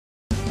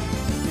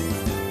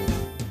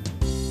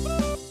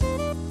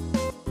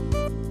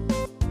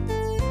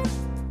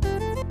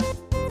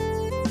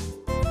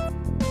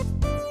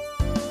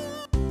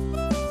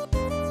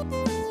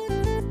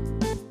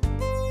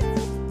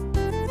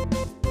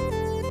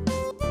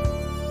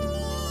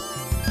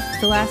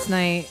So last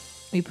night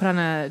we put on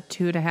a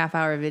 2.5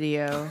 hour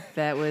video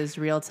that was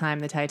real time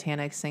the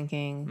Titanic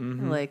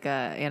sinking, like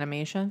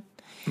animation.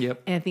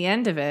 Yep. And at the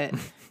end of it,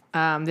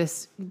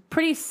 this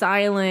pretty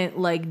silent,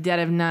 like dead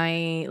of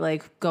night,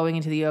 like going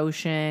into the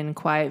ocean,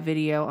 quiet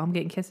video. I'm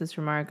getting kisses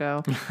from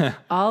Margot.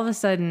 All of a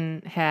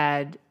sudden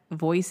had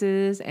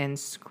voices and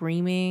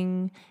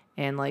screaming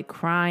and like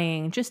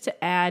crying just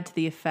to add to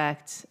the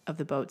effect of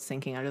the boat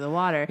sinking under the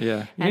water.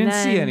 Yeah. You And didn't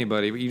see then-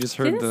 anybody, but you just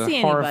heard Didn't the see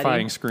horrifying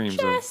anybody. screams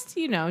Just,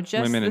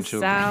 just women the and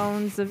children.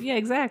 sounds of, yeah,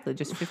 exactly.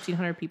 Just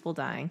 1,500 people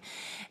dying.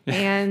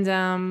 And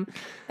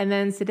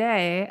then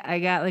today I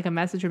got like a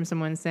message from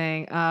someone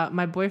saying,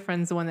 my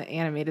boyfriend's the one that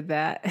animated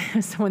that.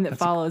 Someone that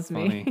follows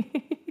me.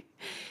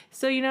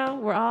 So,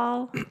 we're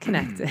all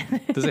connected.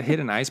 Does it hit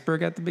an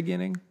iceberg at the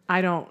beginning?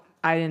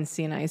 I didn't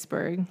see an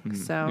iceberg.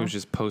 So It was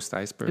just post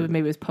iceberg.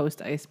 maybe it was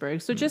post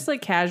iceberg. So just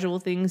like casual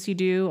things you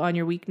do on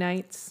your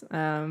weeknights.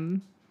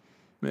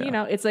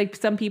 It's like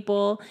some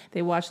people,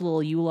 they watch a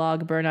little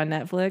U-log burn on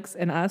Netflix,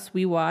 and us,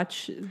 we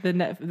watch the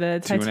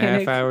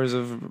Titanic. 2.5 hours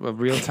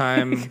of real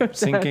time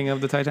sinking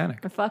of the Titanic.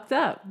 We're fucked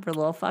up. We're a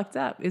little fucked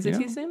up. Is it Yeah.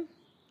 too soon?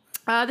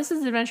 This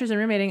is Adventures in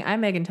Roommating.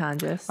 I'm Megan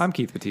Tonjes. I'm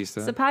Keith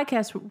Batista. It's a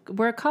podcast.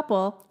 We're a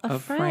couple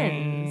of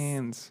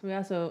friends. We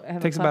also have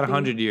It takes about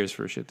 100 years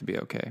for shit to be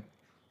okay.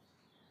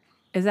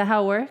 Is that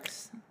how it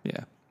works?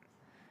 Yeah.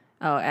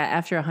 Oh,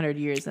 after 100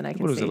 years, then I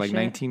can. What was say it, like shit?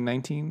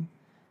 1919?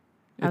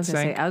 I was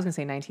gonna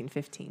say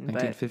 1915,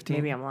 1915?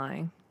 but maybe I'm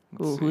lying.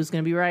 Let's see. Who's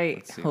gonna be right?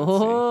 Let's see.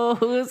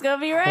 Who's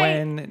gonna be right?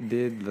 When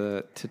did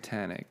the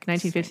Titanic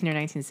 1915 or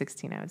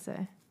 1916, I would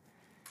say.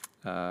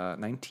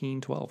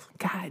 1912.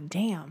 God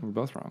damn, We're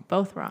both wrong.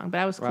 both wrong, but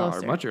I was Wow,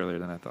 closer. much earlier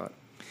than I thought.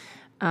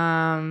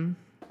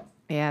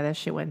 Yeah, that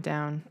shit went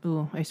down.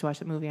 Ooh, I used to watch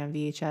that movie on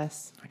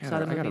VHS. I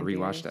gotta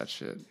rewatch that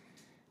shit.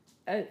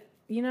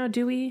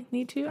 Do we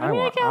need to?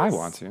 I guess.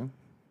 want to.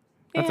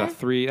 That's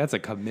Yeah. That's a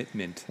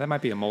commitment. That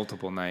might be a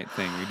multiple night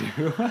thing we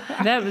do.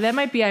 That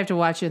might be. I have to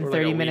watch it in Or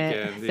like a 30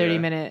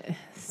 weekend, minute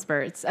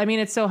spurts. I mean,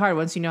 it's so hard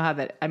once you know how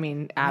that. I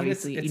mean,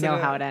 obviously it's you know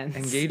an how it ends.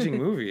 Engaging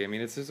movie. I mean,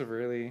 it's just a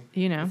really.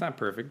 It's not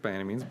perfect by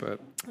any means, but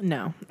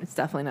No, it's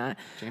definitely not.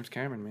 James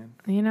Cameron, man.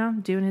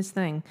 Doing his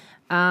thing.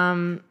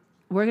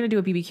 We're going to do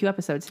a BBQ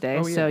episode today.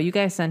 Oh, yeah. So you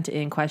guys sent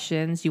in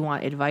questions. You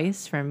want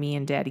advice from me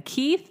and Daddy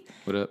Keith.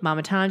 What up?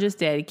 Mama Tonjes,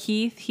 Daddy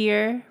Keith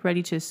here,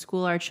 ready to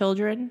school our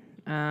children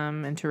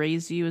and to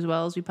raise you as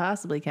well as we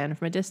possibly can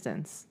from a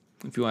distance.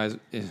 If you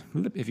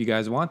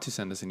guys want to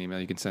send us an email,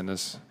 you can send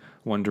us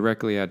one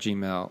directly at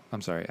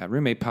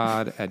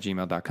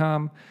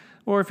roommatepod@gmail.com.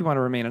 Or if you want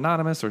to remain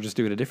anonymous or just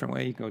do it a different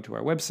way, you can go to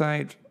our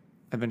website,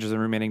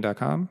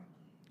 adventuresinroommating.com,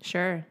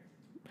 Sure.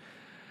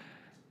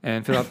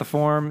 and fill out the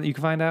form you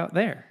can find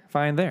there.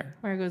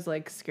 Margot's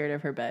like scared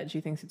of her bed. She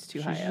thinks it's too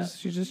high up.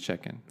 She's just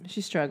checking.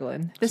 She's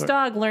struggling. This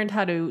dog learned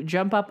how to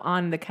jump up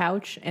on the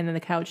couch and then the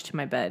couch to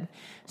my bed.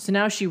 So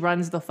now she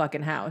runs the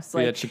fucking house.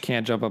 But yet she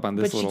can't jump up on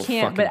this but little she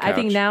can't. fucking But I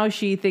think couch. now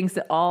she thinks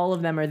that all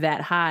of them are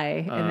that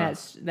high, and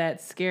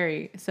that's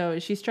scary. So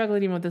she's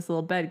struggling even with this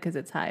little bed because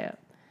it's high up.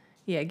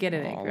 Yeah, get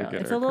in it, Oh, girl. look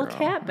at It's her, a little girl.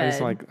 cat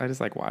bed. I just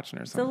like watching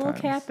her It's a sometimes.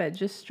 little cat bed,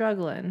 just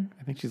struggling.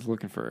 I think she's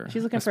looking for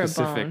She's looking for a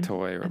specific bone.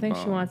 toy or I think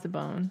bone. she wants a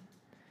bone.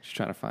 She's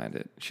trying to find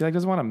it. She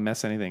doesn't want to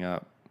mess anything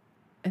up.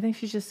 I think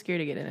she's just scared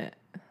to get in it.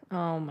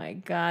 Oh my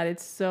god,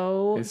 it's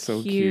so It's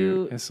so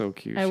cute. It's so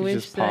cute. I She's wish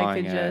just that I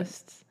pawing could at.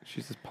 just.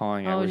 She's just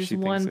pawing at where Just she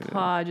one thinks it is.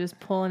 paw, just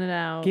pulling it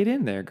out. Get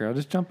in there, girl.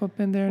 Just jump up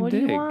in there and What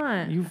do dig. you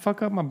want? You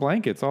fuck up my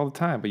blankets all the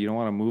time, but you don't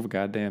want to move a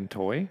goddamn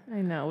toy?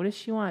 I know. What does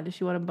she want? Does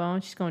she want a bone?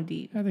 She's going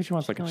deep. I think she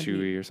wants like a going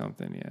Chewy or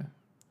something, yeah.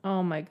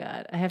 Oh my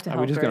god, I have to Are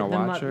help we just her. gonna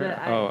watch her?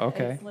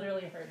 Okay. It's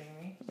literally hurting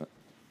me.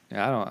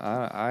 Yeah,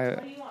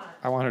 What do you want?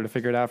 I want her to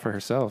figure it out for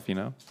herself, you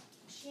know?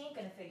 She ain't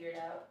gonna figure it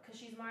out because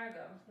she's Margot.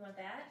 You want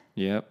that?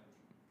 Yep.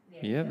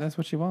 Yep, that's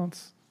what she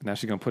wants. Now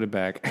she's going to put it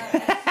back. I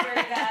swear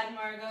to God,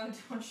 Margot,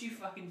 don't you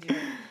fucking do it.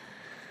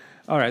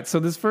 All right, so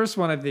this first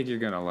one I think you're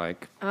going to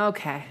like.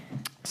 Okay.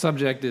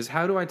 Subject is,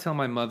 how do I tell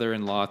my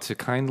mother-in-law to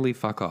kindly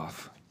fuck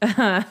off?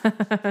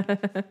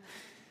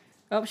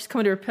 Oh, she's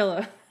coming to her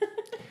pillow.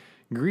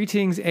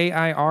 Greetings,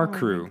 AIR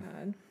crew.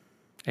 God.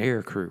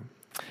 Air crew.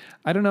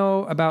 I don't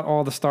know about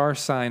all the star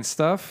sign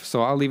stuff,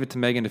 so I'll leave it to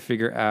Megan to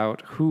figure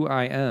out who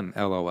I am,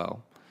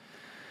 LOL.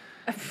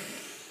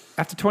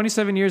 After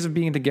 27 years of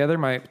being together,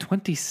 my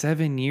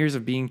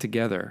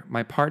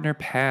partner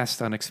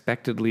passed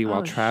unexpectedly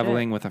while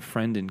traveling with a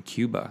friend in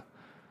Cuba.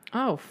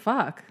 Oh,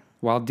 fuck.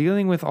 While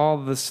dealing with all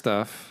the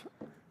stuff,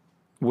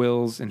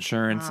 wills,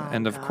 insurance,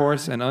 and of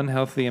course an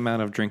unhealthy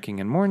amount of drinking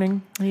and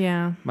mourning,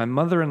 Yeah. my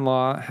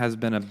mother-in-law has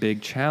been a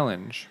big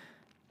challenge.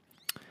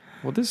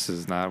 Well, this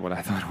is not what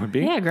I thought it would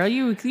be. Yeah, girl,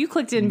 you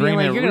clicked in Bring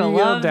being it like, you're going to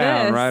real love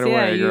down this. right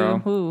yeah, away,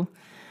 girl. Ooh.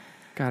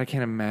 God, I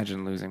can't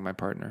imagine losing my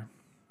partner,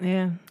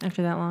 Yeah,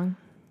 after that long.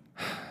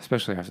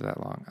 especially after that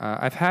long.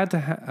 I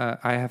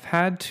have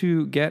had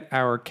to get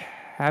our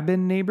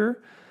cabin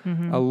neighbor,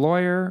 a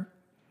lawyer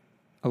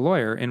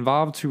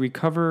involved to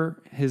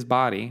recover his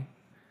body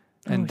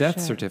and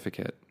death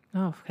certificate.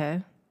 Oh,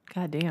 okay.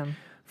 God damn.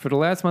 For the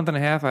last month and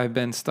a half, I've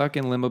been stuck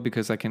in limbo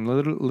because I can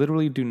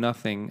literally do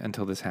nothing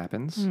until this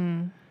happens.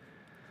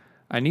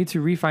 I need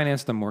to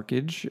refinance the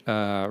mortgage,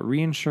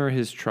 reinsure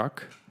his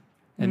truck,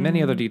 and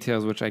many other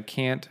details which I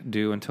can't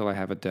do until I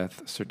have a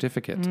death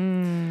certificate.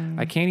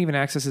 I can't even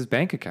access his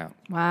bank account.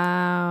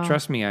 Wow.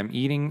 Trust me, I'm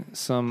eating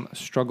some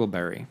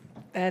struggleberry.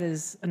 That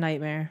is a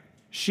nightmare.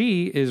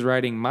 She is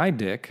riding my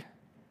dick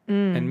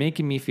and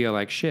making me feel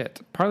like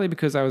shit, partly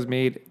because I was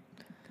made,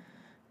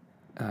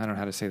 I don't know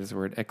how to say this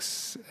word,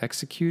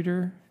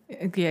 executor?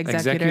 The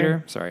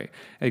executor. Sorry.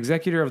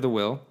 Executor of the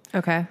will.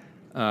 Okay.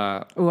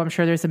 I'm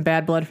sure there's some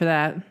bad blood for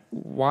that.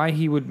 Why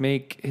he would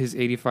make his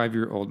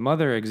 85-year-old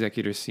mother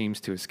executor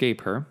seems to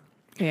escape her.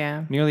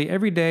 Yeah. Nearly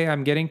every day,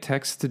 I'm getting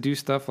texts to do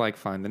stuff like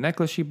find the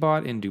necklace she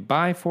bought in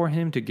Dubai for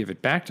him to give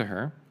it back to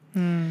her.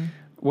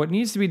 What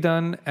needs to be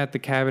done at the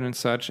cabin and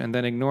such, and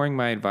then ignoring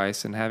my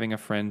advice and having a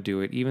friend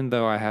do it, even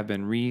though I have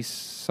been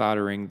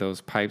resoldering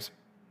those pipes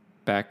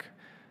back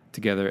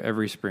together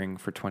every spring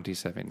for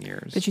 27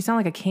 years. But you sound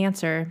like a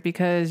Cancer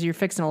because you're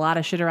fixing a lot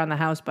of shit around the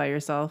house by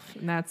yourself.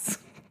 And that's...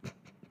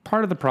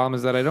 Part of the problem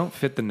is that I don't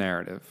fit the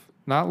narrative.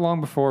 Not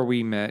long before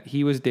we met,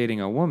 he was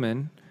dating a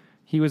woman.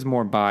 He was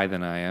more bi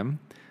than I am,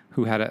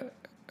 who had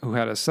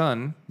a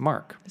son,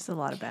 Mark. There's a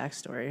lot of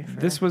backstory.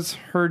 This was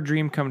her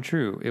dream come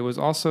true. It was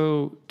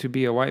also to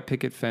be a white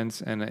picket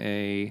fence and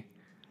a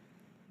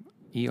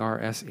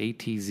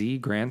ERSATZ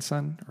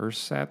grandson,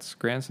 Ersatz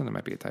grandson. That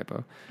might be a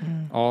typo.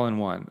 All in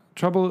one.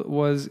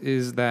 Trouble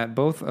is that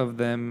both of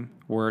them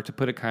were, to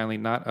put it kindly,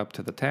 not up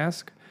to the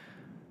task.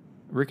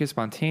 Rick is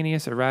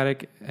spontaneous,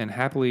 erratic, and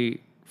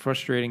happily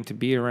frustrating to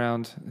be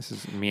around. This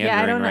is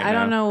meandering I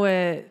don't know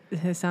what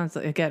it sounds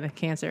like. Again, a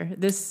Cancer.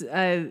 This,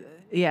 I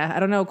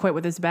don't know quite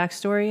what this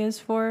backstory is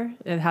for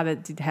and how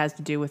that has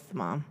to do with the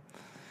mom.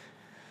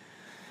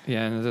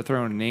 Yeah, and they're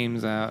throwing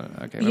names out.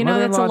 Okay, my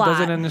mother-in-law that's a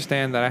doesn't lot.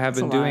 understand that I have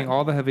been doing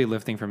all the heavy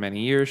lifting for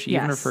many years. She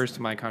even Yes. refers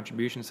to my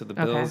contributions to the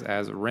bills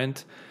as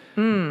rent.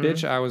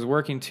 Bitch, I was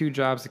working 2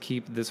 jobs to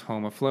keep this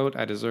home afloat.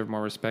 I deserve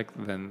more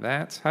respect than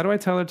that. How do I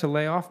tell her to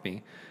lay off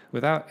me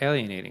without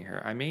alienating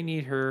her? I may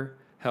need her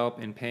help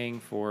in paying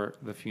for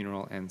the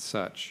funeral and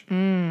such. Okay.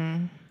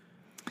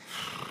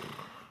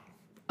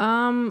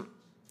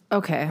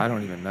 I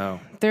don't even know.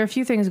 There are a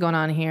few things going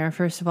on here.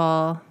 First of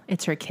all,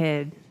 it's her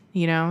kid,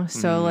 you know?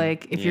 So,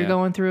 like, if you're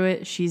going through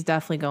it, she's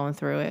definitely going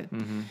through it.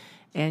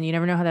 And you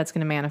never know how that's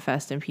going to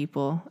manifest in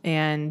people.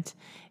 And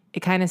it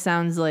kind of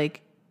sounds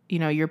like, you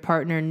know, your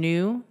partner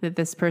knew that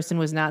this person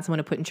was not someone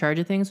to put in charge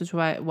of things, which is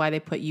why they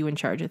put you in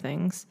charge of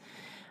things.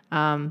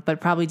 But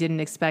probably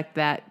didn't expect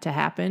that to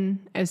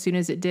happen as soon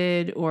as it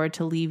did, or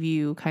to leave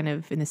you kind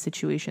of in the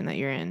situation that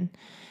you're in.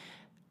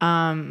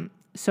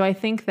 So I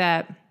think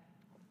that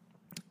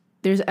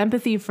there's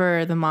empathy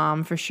for the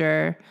mom for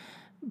sure.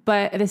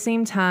 But at the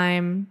same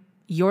time,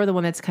 you're the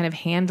one that's kind of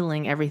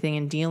handling everything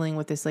and dealing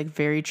with this like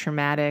very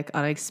traumatic,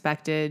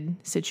 unexpected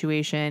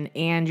situation.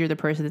 And you're the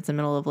person that's in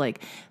the middle of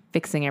like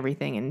fixing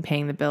everything and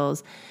paying the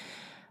bills.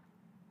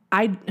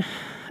 In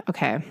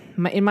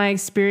my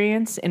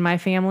experience in my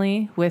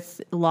family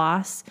with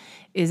loss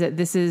is that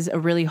this is a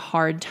really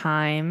hard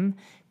time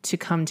to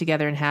come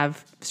together and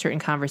have certain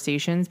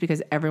conversations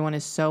because everyone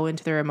is so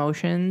into their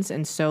emotions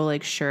and so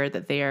like sure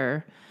that they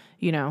are,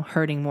 you know,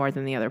 hurting more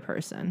than the other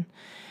person.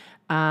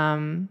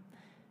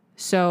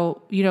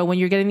 So, you know, when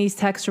you're getting these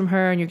texts from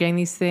her and you're getting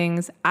these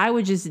things, I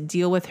would just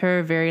deal with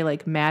her very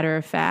like matter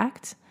of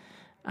fact.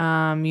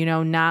 You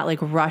know, not like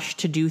rush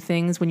to do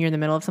things when you're in the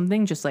middle of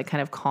something, just like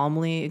kind of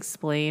calmly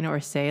explain or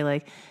say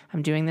like,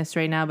 I'm doing this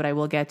right now, but I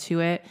will get to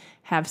it.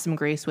 Have some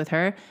grace with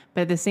her.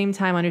 But at the same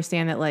time,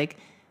 understand that like,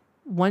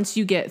 once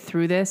you get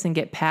through this and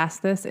get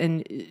past this,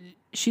 and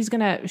she is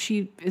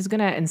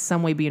gonna in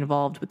some way be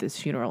involved with this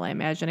funeral, I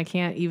imagine. I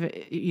can't even,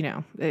 you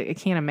know, I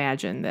can't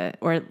imagine that,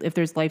 or if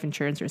there's life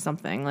insurance or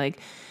something, like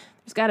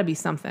there's gotta be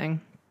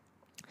something.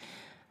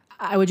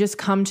 I would just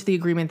come to the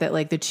agreement that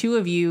like the two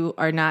of you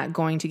are not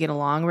going to get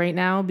along right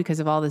now because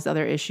of all these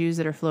other issues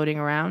that are floating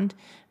around.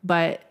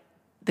 But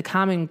the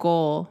common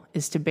goal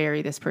is to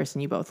bury this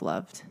person you both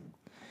loved.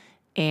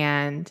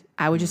 And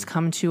I would just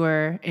come to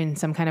her in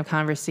some kind of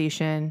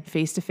conversation,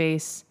 face to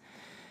face,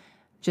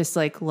 just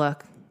like,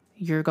 look,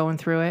 you're going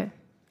through it.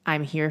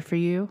 I'm here for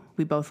you.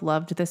 We both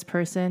loved this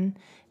person,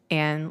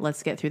 and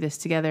let's get through this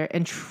together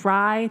and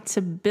try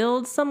to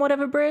build somewhat of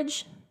a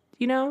bridge.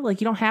 You know,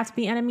 like you don't have to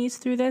be enemies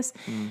through this,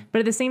 but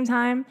at the same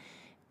time,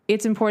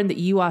 it's important that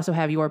you also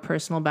have your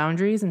personal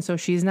boundaries. And so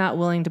she's not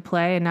willing to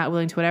play and not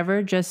willing to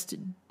whatever, just,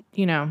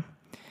 you know,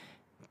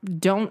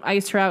 don't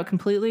ice her out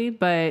completely,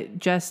 but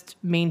just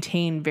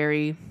maintain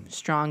very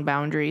strong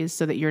boundaries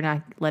so that you're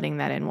not letting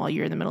that in while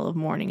you're in the middle of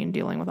mourning and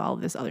dealing with all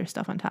of this other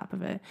stuff on top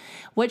of it.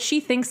 What she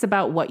thinks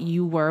about what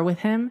you were with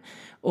him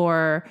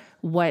or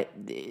what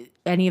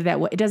any of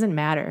that, it doesn't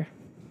matter.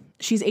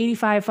 She's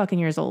 85 fucking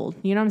years old.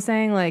 You know what I'm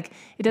saying? Like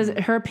it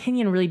doesn't, her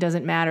opinion really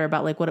doesn't matter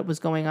about like what was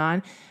going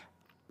on.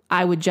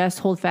 I would just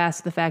hold fast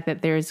to the fact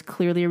that there's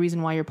clearly a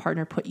reason why your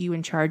partner put you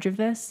in charge of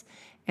this.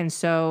 And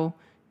so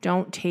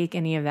don't take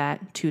any of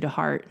that to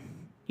heart,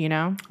 you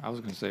know? I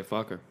was going to say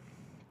fuck her.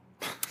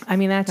 I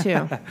mean, that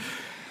too.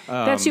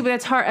 That too, but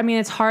that's hard. I mean,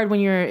 it's hard when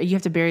you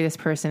have to bury this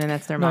person and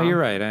that's their mom. No, you're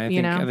right. I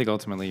think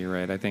ultimately you're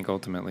right. I think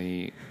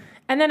ultimately...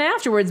 And then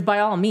afterwards, by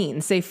all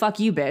means, say, fuck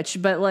you,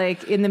 bitch. But,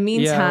 like, in the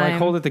meantime... Yeah, like,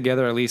 hold it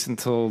together at least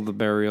until the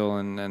burial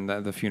and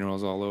the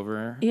funeral's all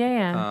over.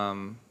 Yeah.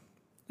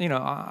 You know,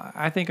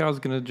 I think I was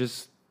going to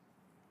just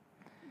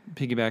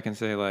piggyback and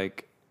say,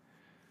 like...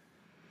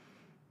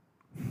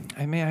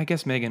 I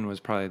guess Megan was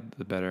probably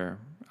the better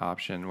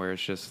option, where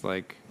it's just,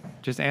 like...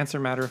 Just answer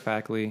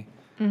matter-of-factly.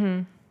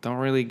 Mm-hmm. Don't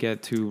really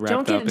get too wrapped up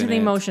in it. Don't get into the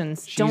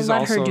emotions. Don't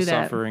let her do that. She's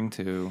also suffering,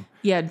 too.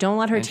 Yeah, don't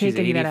let her take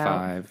any of that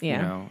out. Yeah.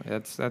 You know,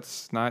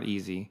 that's not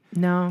easy.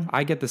 No.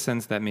 I get the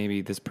sense that maybe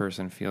this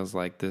person feels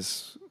like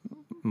this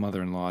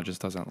mother-in-law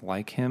just doesn't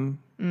like him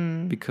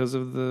because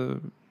of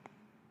the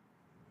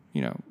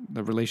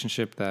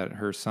relationship that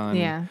her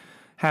son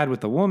had with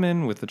the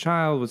woman, with the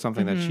child, was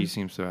something that she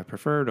seems to have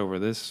preferred over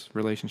this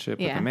relationship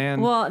with the man.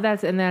 Well,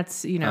 that's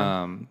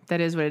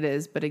that is what it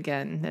is. But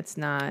again, that's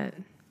not...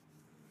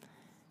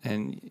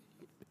 And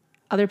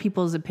other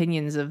people's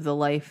opinions of the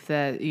life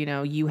that,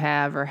 you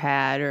have or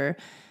had, or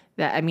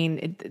that, I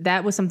mean,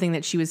 that was something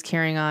that she was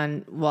carrying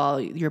on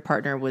while your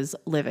partner was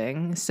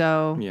living.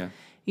 So,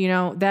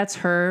 that's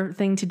her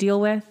thing to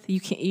deal with.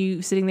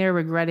 You sitting there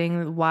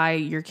regretting why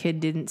your kid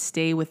didn't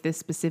stay with this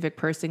specific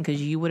person because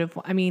you would have,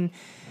 you're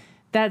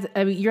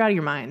out of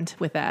your mind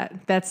with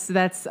that.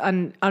 That's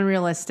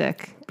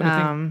unrealistic. But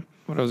I think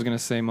what I was going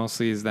to say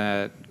mostly is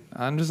that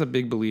I'm just a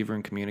big believer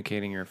in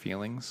communicating your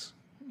feelings,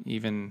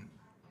 even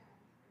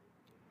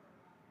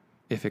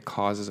if it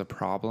causes a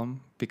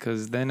problem,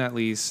 because then at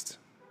least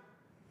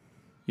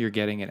you're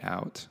getting it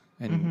out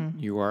and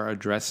you are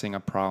addressing a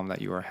problem that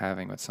you are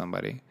having with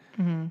somebody.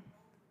 Mm-hmm.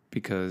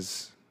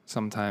 Because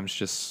sometimes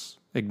just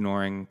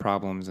ignoring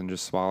problems and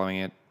just swallowing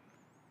it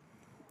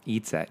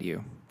eats at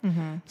you.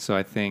 Mm-hmm. So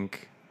I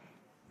think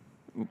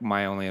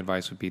my only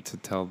advice would be to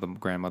tell the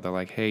grandmother,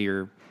 like, hey,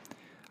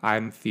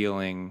 I'm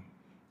feeling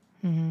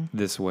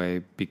this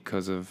way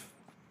because of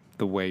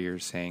the way you're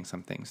saying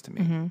some things to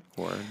me,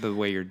 or the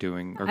way you're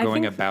doing or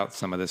going about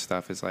some of this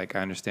stuff is like, I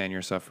understand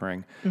you're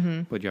suffering,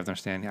 but you have to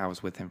understand I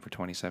was with him for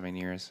 27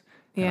 years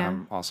and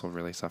I'm also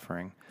really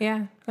suffering.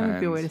 Yeah, that would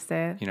be a way to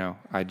say it.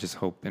 I just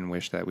hope and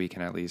wish that we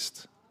can at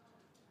least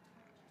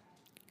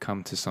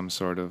come to some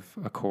sort of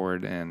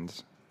accord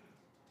and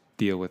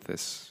deal with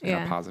this in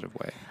a positive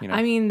way.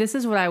 I mean, this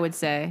is what I would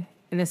say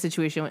in this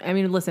situation. I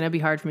mean, listen, it'd be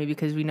hard for me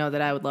because we know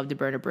that I would love to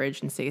burn a bridge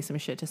and say some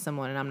shit to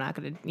someone, and I'm not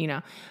going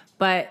to,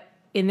 but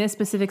in this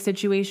specific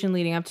situation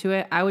leading up to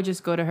it, I would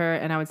just go to her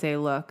and I would say,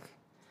 look,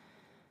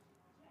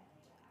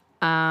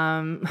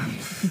 I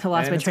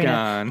lost my train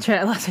of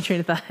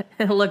thought.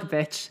 Look,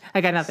 bitch,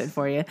 I got nothing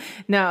for you.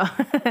 No,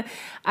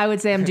 I would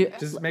say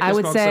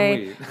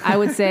I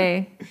would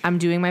say I'm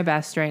doing my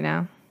best right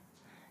now,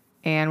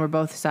 and we're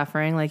both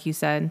suffering, like you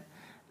said,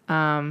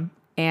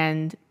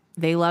 and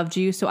they loved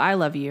you, so I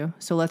love you.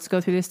 So let's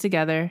go through this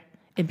together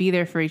and be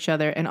there for each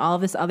other. And all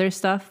this other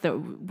stuff that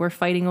we're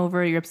fighting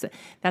over, you're upset,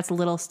 that's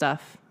little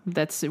stuff.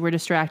 We're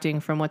distracting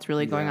from what's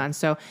really going on.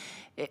 So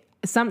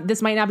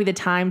this might not be the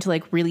time to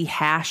like really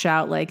hash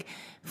out like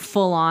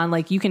full on,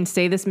 like you can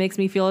say this makes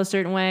me feel a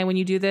certain way when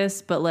you do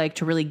this, but like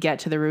to really get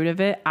to the root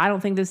of it, I don't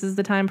think this is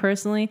the time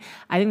personally.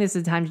 I think this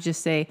is the time to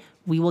just say,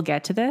 we will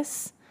get to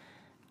this.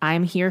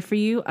 I'm here for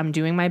you. I'm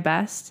doing my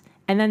best.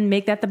 And then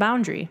make that the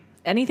boundary.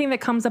 Anything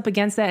that comes up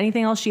against that,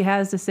 anything else she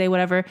has to say,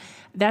 whatever,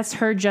 that's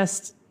her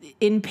just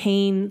in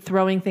pain,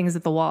 throwing things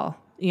at the wall,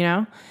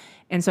 And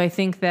so I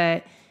think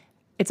that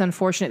it's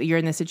unfortunate that you're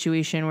in this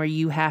situation where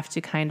you have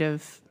to kind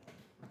of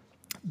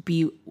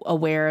be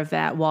aware of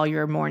that while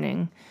you're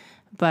mourning.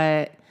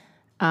 But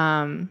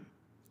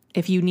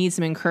if you need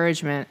some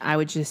encouragement, I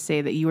would just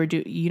say that you're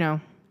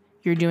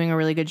doing a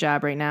really good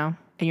job right now,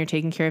 and you're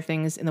taking care of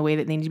things in the way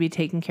that they need to be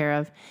taken care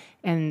of.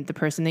 And the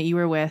person that you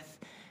were with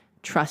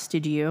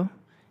trusted you,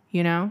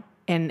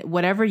 And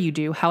whatever you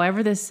do,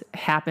 however this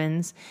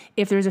happens,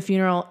 if there's a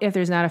funeral, if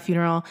there's not a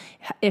funeral,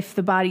 if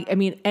the body,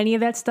 any of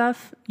that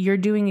stuff, you're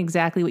doing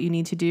exactly what you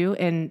need to do.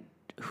 And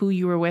who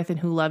you were with and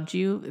who loved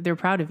you, they're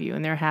proud of you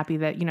and they're happy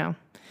that,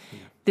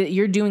 that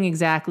you're doing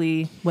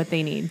exactly what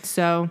they need.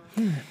 So,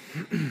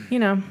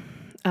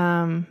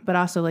 but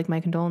also like my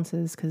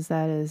condolences, because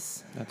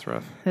that's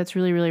rough. That's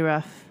really, really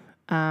rough.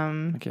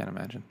 I can't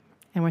imagine.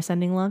 And we're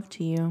sending love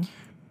to you.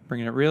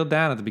 Bringing it real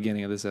down at the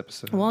beginning of this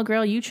episode. Well,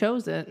 girl, you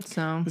chose it,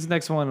 so... This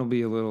next one will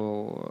be a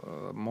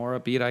little more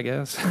upbeat, I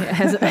guess.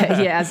 As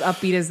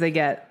upbeat as they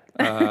get.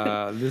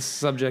 This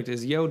subject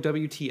is Yo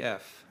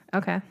WTF.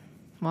 Okay,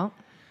 well...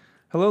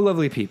 Hello,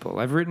 lovely people.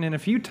 I've written in a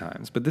few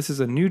times, but this is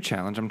a new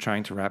challenge I'm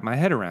trying to wrap my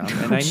head around,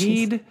 and I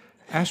need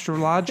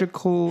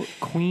astrological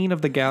queen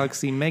of the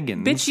galaxy,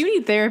 Megan. Bitch, you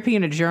need therapy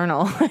and a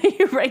journal.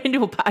 You write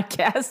into a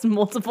podcast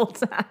multiple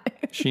times.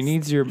 She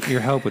needs your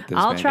help with this,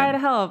 I'll Megan. try to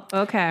help.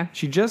 Okay.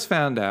 She just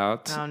found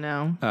out... Oh,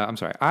 no. I'm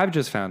sorry. I've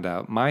just found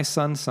out my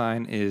sun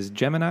sign is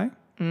Gemini,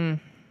 and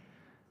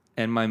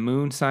my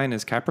moon sign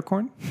is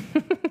Capricorn.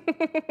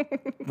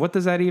 What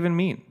does that even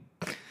mean?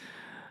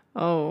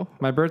 Oh.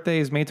 My birthday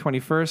is May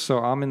 21st, so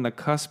I'm in the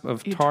cusp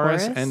of You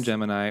Taurus Taurus? and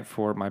Gemini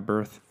for my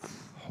birth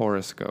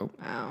horoscope.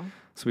 Wow.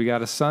 So we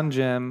got a sun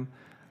gem,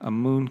 a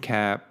moon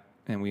cap,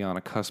 and we on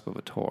a cusp of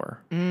a Taur.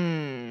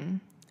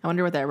 I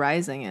wonder what that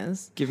rising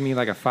is. Give me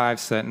like a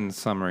 5-sentence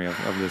summary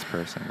of this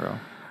person, girl.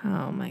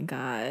 Oh my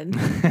God.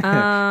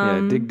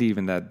 Yeah, dig deep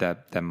in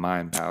that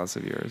mind palace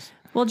of yours.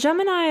 Well,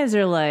 Geminis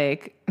are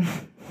like,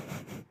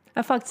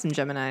 I fucked some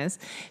Geminis.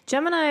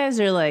 Geminis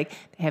are like,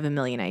 they have a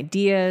million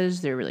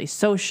ideas. They're really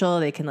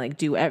social. They can like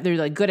they're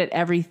like good at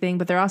everything,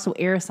 but they're also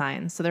air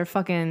signs. So they're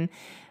fucking,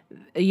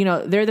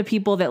 they're the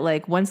people that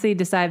like, once they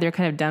decide they're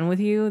kind of done with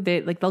you,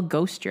 they'll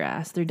ghost your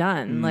ass. They're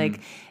done.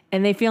 Like,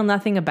 and they feel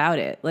nothing about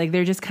it. Like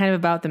they're just kind of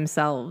about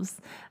themselves.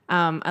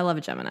 I love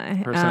a Gemini.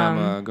 The person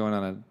I'm going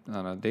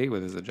on a date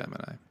with is a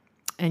Gemini.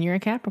 And you're a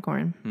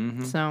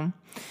Capricorn. So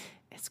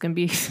it's gonna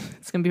be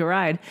a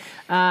ride.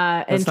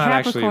 That's and not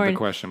actually Capricorn, the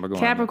question, but go on.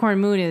 Capricorn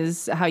moon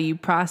is how you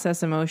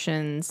process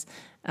emotions,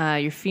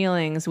 your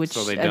feelings. Which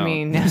So they I don't.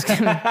 mean,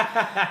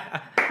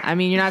 I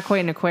mean, you're not quite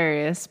an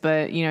Aquarius,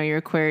 but you're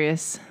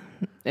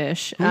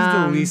Aquarius-ish. Who's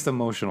the least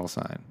emotional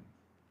sign?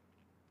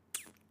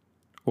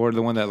 Or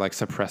the one that like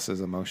suppresses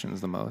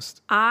emotions the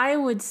most? I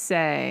would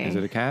say Is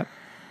it a cat?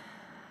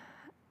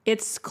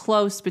 it's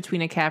close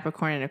between a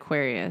Capricorn and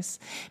Aquarius.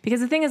 Because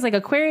the thing is, like,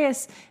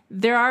 Aquarius,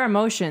 there are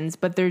emotions,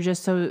 but they're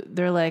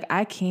like,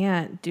 I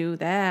can't do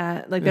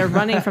that. Like, they're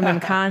running from them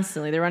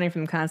constantly.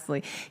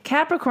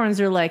 Capricorns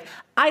are like,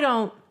 I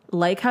don't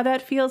like how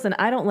that feels, and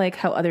I don't like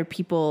how other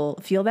people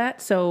feel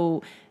that.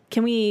 So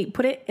can we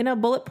put it in a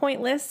bullet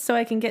point list so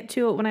I can get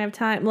to it when I have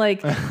time?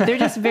 Like, they're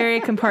just very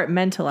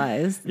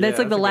compartmentalized. That's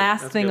like the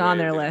last thing on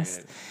their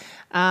list.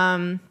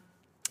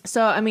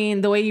 So, I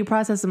mean, the way you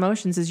process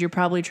emotions is you're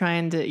probably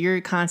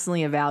you're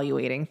constantly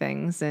evaluating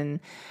things. And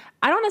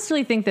I don't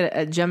necessarily think that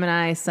a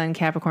Gemini, Sun,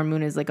 Capricorn,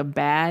 Moon is like a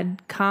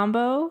bad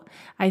combo.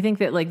 I think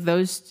that like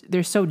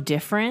they're so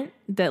different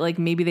that like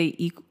maybe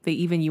they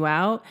even you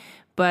out.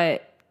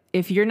 But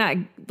if you're not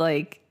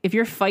if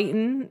you're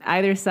fighting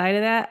either side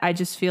of that, I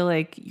just feel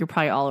like you're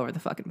probably all over the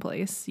fucking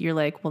place. You're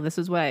like, well, this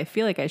is what I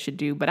feel like I should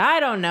do, but I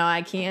don't know.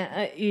 I can't.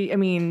 I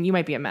mean, you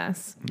might be a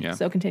mess. Yeah.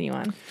 So continue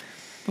on.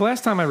 The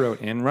last time I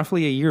wrote in,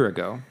 roughly a year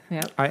ago,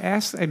 Yep. I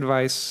asked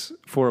advice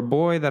for a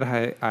boy that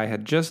I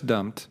had just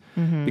dumped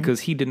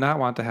because he did not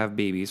want to have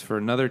babies for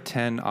another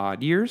 10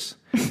 odd years.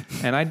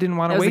 And I didn't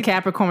want That to was wait. the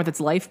Capricorn with its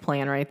life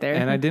plan right there.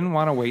 And I didn't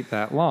want to wait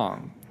that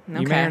long. You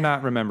may Okay. or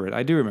not remember it.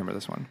 I do remember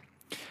this one.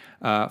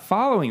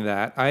 Following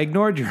that, I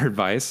ignored your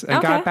advice and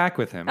Okay. got back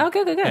with him. Oh,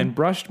 good. And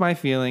brushed my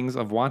feelings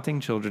of wanting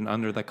children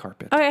under the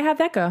carpet. Okay, how'd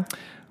that go?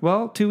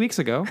 Well, 2 weeks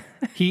ago,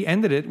 he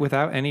ended it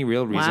without any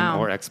real reason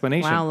or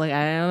explanation. Wow, like,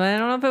 I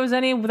don't know if it was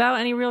without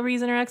any real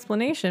reason or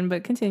explanation,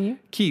 but continue.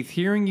 Keith,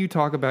 hearing you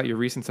talk about your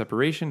recent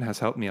separation has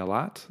helped me a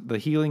lot. The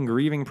healing,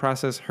 grieving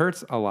process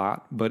hurts a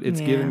lot, but it's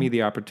given me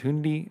the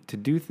opportunity to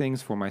do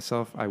things for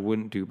myself I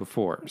wouldn't do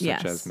before,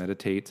 such as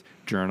meditate,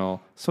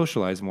 journal,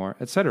 socialize more,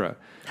 etc.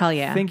 Hell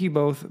yeah. Thank you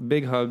both.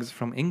 Big hugs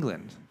from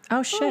England.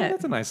 Oh, shit. Oh,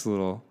 that's a nice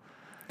little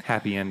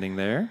happy ending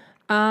there.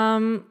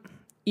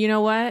 You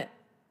know what?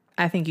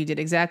 I think you did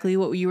exactly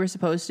what you were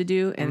supposed to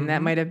do, and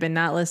that might have been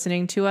not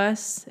listening to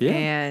us. Yeah,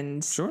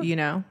 and, sure.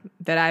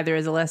 That either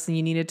is a lesson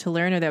you needed to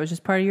learn or that was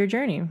just part of your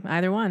journey,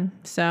 either one.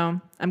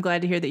 So I'm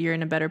glad to hear that you're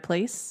in a better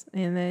place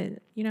and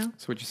that,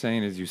 So what you're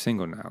saying is you're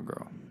single now,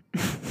 girl.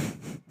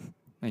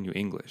 And you're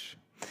English.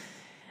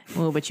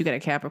 Well, but you got a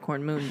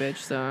Capricorn moon, bitch,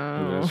 so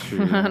That's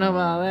true. I don't know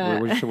about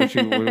that. What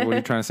are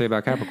you trying to say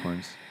about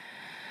Capricorns?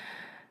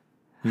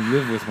 You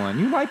live with one.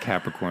 You like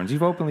Capricorns.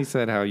 You've openly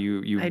said how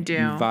you I do. You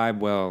vibe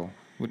well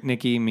with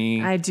Nikki,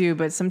 me. I do,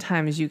 but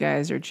sometimes you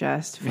guys are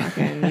just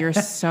fucking, you're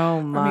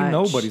so much. I mean,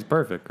 nobody's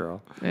perfect,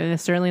 girl. And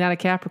it's certainly not a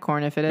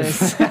Capricorn if it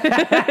is.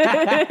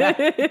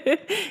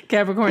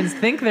 Capricorns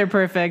think they're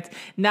perfect,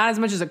 not as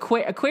much as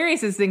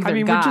Aquariuses think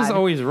they're God. which is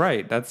always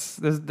right. That's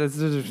the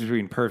difference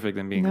between perfect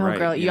and being No, right.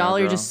 girl, y'all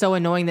are just so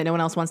annoying that no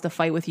one else wants to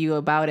fight with you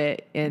about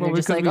it, and they're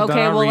just because like, we've done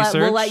okay, our we'll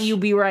research, let you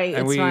be right.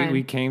 and It's fine.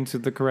 we came to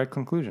the correct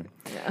conclusion.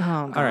 Oh,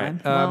 God. All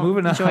right, Well,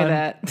 moving on. Enjoy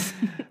that.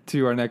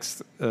 To our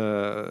next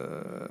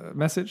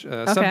message.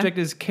 Subject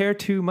is care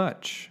too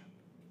much.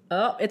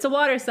 Oh, it's a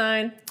water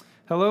sign.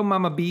 Hello,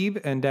 Mama Beeb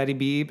and Daddy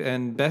Beeb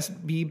and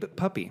Best Beeb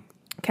Puppy.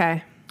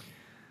 Okay.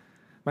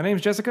 My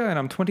name's Jessica, and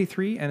I'm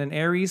 23 and an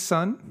Aries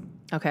sun,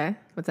 Okay.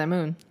 What's that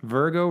moon?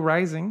 Virgo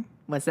rising,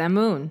 What's that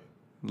moon?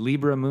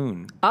 Libra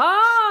moon.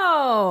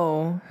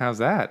 Oh! How's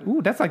that?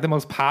 Ooh, that's like the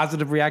most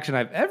positive reaction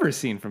I've ever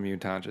seen from you,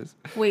 Tanjas.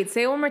 Wait,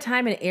 say it one more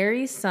time. An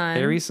Aries sun.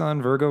 Aries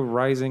sun, Virgo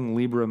rising,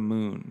 Libra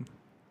moon.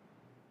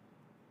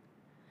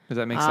 Does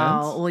that make sense?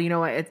 Oh, well, you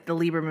know what? It's the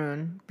Libra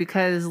moon.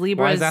 Because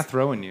Libra Why is that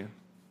throwing you?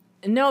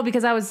 No,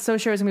 because I was so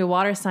sure it was gonna be a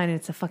water sign, and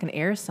it's a fucking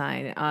air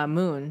sign.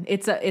 Moon.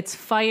 It's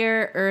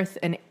fire, earth,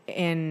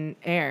 and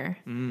air.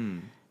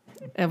 And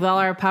with all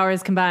our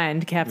powers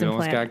combined, Captain You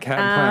almost Planet. got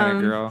Captain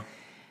Planet, girl.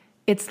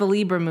 It's the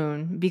Libra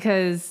moon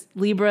because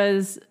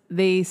Libras,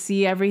 they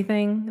see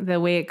everything the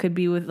way it could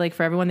be with, like,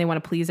 for everyone. They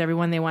want to please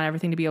everyone. They want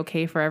everything to be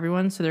okay for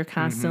everyone. So they're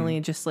constantly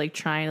just like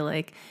trying to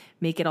like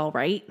make it all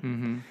right.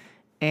 Mm-hmm.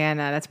 And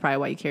that's probably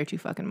why you care too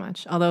fucking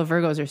much. Although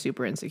Virgos are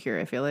super insecure,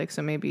 I feel like.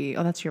 So maybe,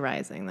 that's your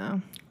rising,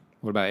 though.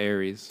 What about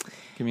Aries?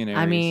 Give me an Aries.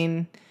 I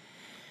mean...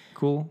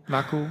 Cool?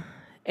 Not cool?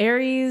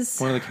 Aries...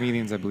 One of the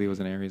comedians, I believe, was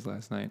an Aries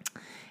last night.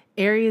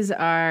 Aries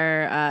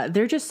are...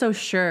 they're just so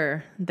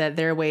sure that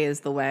their way is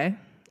the way.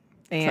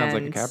 And, sounds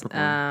like a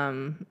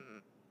Capricorn.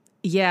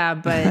 Yeah,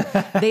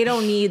 but they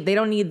don't need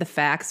the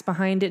facts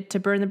behind it to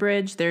burn the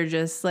bridge. They're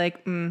just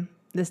like,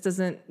 this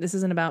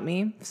isn't about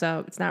me,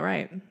 so it's not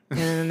right. And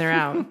then they're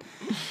out.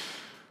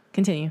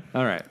 Continue.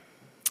 All right.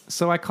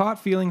 So I caught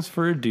feelings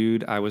for a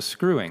dude I was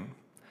screwing.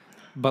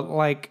 But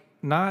like,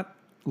 not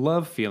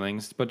love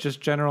feelings, but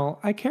just general,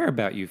 I care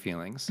about you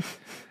feelings.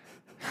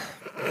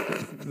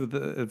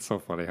 It's so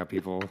funny how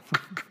people...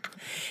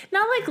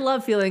 Not like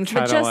love feelings,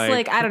 Try but to, just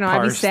like, I don't know,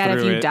 I'd be parse sad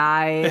if through you it.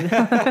 died.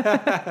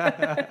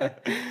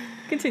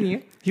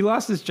 Continue. He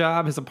lost his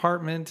job, his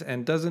apartment,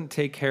 and doesn't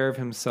take care of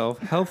himself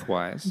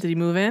health-wise. Did he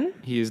move in?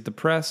 He is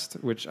depressed,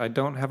 which I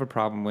don't have a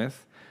problem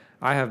with.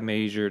 I have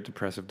major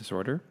depressive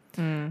disorder.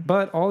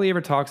 But all he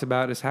ever talks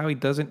about is how he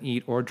doesn't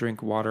eat or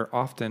drink water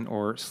often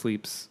or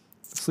sleeps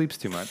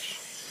too much.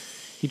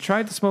 He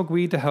tried to smoke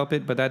weed to help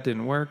it, but that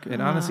didn't work.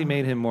 It honestly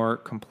made him more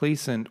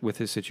complacent with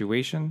his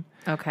situation.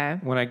 Okay.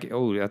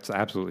 That's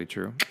absolutely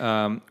true.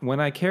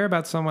 When I care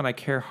about someone, I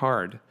care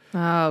hard.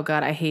 Oh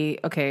God,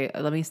 okay,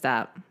 let me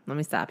stop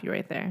you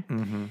right there.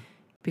 Mm-hmm.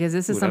 Because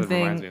this is That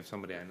something... reminds me of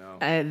somebody I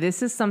know.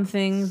 This is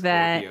something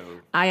that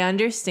Scorpio. I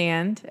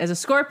understand as a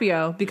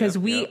Scorpio because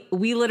we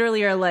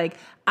literally are like,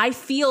 I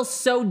feel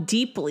so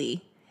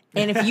deeply.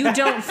 And if you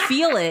don't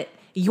feel it,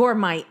 you're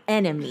my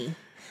enemy.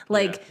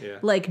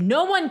 Like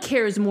no one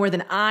cares more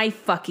than I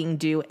fucking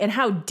do. And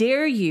how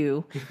dare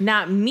you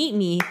not meet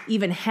me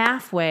even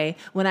halfway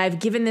when I've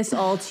given this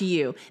all to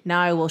you?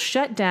 Now I will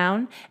shut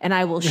down and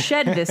I will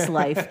shed this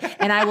life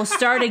and I will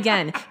start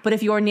again. But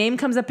if your name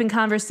comes up in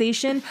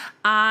conversation,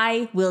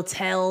 I will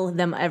tell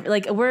them,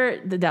 we're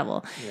the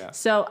devil. Yeah.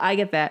 So I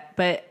get that.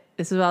 But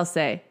this is what I'll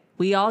say.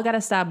 We all got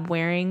to stop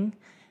wearing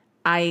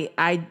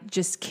I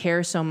just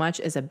care so much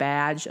as a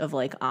badge of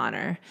like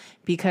honor,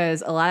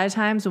 because a lot of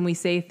times when we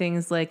say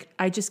things like,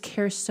 I just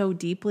care so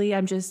deeply,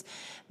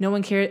 no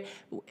one cares.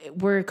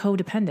 We're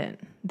codependent.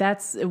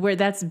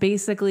 That's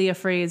basically a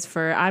phrase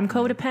for I'm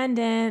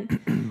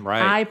codependent.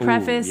 Right. I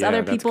preface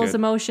other people's good.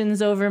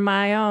 emotions over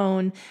my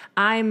own.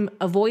 I'm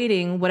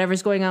avoiding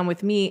whatever's going on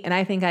with me. And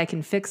I think I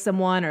can fix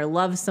someone or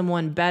love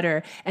someone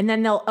better. And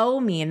then they'll owe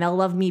me and they'll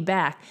love me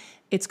back.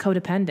 It's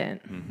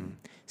codependent. Mm-hmm.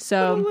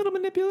 So a little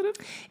manipulative.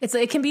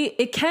 It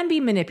can be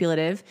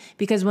manipulative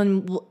because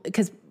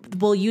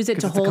we'll use it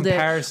to hold it.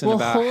 We'll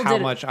about hold how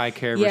much I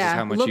care versus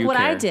how much you care. Look what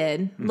I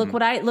did.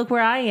 Mm-hmm. Look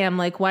where I am.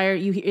 Like, why are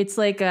you? It's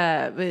like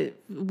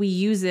we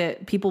use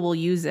it. People will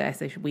use it. I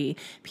say we.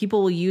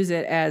 People will use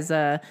it as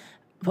an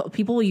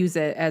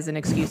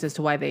excuse as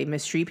to why they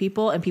mistreat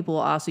people, and people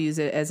will also use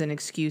it as an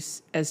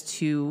excuse as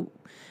to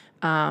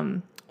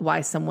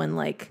why someone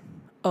like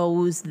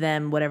owes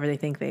them whatever they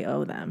think they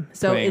owe them.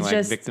 So playing it's like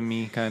just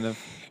victim-y kind of.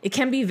 It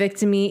can be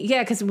victim-y.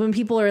 Yeah, because when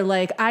people are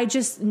like, I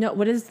just know,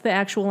 what is the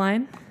actual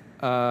line?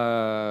 When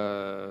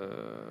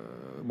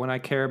I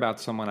care about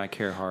someone, I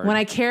care hard. When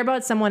I care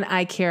about someone,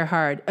 I care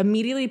hard.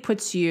 Immediately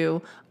puts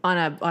you on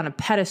a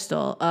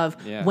pedestal of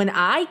when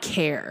I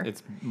care.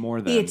 It's more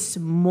than. It's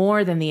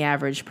more than the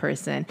average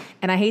person.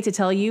 And I hate to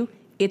tell you,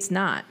 it's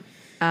not.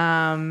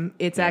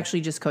 It's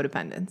actually just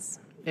codependence.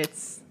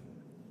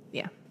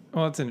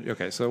 Well,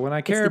 okay. So when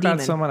I care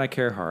about someone, I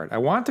care hard. I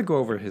want to go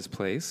over to his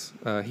place.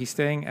 He's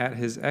staying at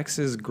his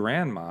ex's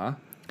grandma.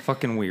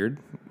 Fucking weird,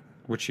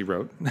 which she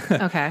wrote.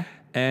 Okay.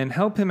 And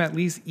help him at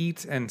least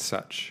eat and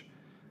such.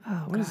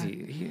 Oh, what God. is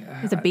he?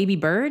 He's a baby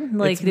bird?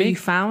 Like, that you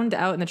found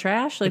out in the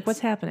trash? Like,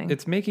 what's happening?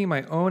 It's making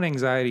my own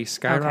anxiety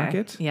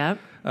skyrocket. Okay. Yep.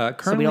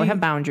 Currently, so we don't have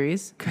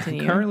boundaries.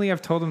 Continue. Currently,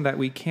 I've told him that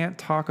we can't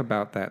talk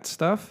about that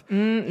stuff.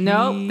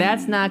 Nope,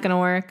 that's not going to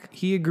work.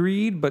 He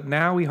agreed, but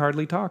now we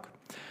hardly talk.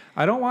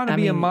 I don't want to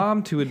be a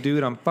mom to a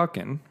dude I'm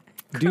fucking.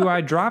 Do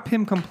I drop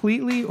him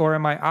completely, or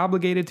am I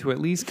obligated to at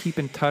least keep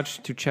in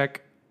touch to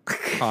check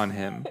on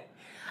him?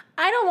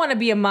 I don't want to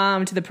be a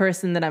mom to the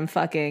person that I'm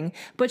fucking,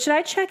 but should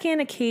I check in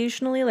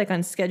occasionally, like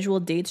on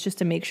scheduled dates, just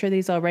to make sure that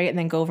he's all right, and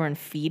then go over and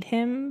feed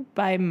him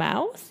by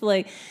mouth?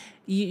 Like,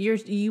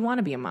 you want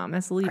to be a mom?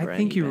 That's Libra. I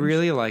think you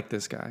really like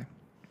this guy,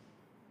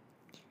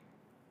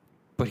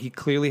 but he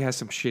clearly has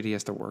some shit he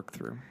has to work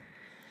through.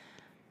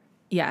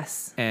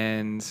 Yes,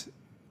 and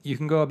you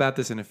can go about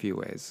this in a few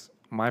ways.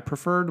 My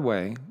preferred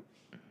way,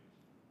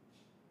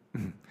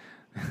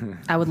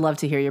 I would love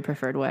to hear your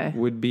preferred way,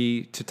 would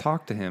be to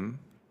talk to him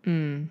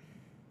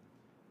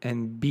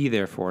and be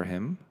there for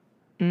him.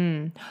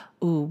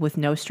 Ooh, with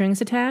no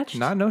strings attached?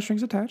 Not no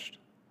strings attached.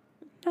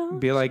 No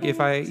be like, if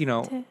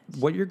attached.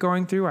 what you're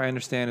going through, I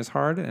understand is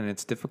hard and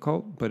it's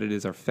difficult, but it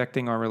is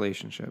affecting our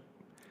relationship.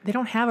 They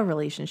don't have a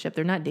relationship.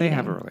 They're not dating. They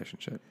have a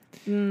relationship.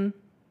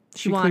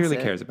 She wants clearly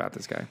it. cares about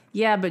this guy.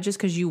 Yeah, but just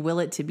because you will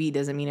it to be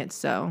doesn't mean it's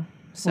so.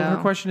 So well,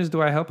 her question is,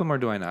 do I help him or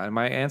do I not? And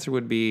my answer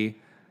would be,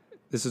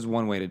 this is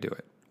one way to do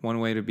it. One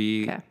way to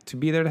be Okay. to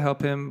be there to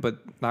help him, but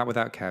not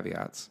without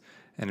caveats.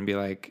 And to be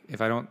like,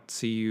 if I don't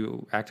see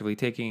you actively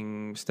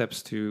taking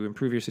steps to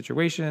improve your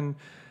situation,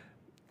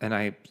 and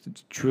I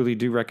truly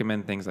do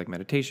recommend things like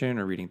meditation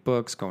or reading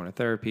books, going to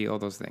therapy, all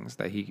those things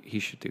that he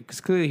should do. Because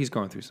clearly he's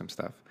going through some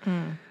stuff.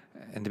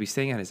 And to be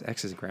staying at his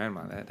ex's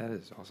grandma, that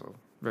is also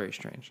very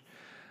strange.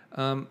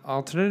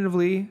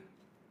 Alternatively,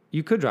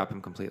 you could drop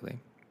him completely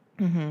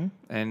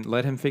and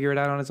let him figure it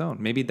out on his own.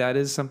 Maybe that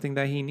is something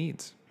that he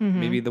needs.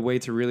 Maybe the way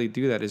to really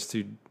do that is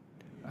to,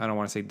 I don't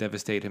want to say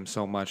devastate him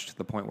so much to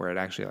the point where it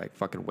actually like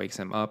fucking wakes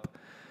him up.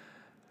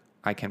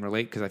 I can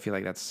relate because I feel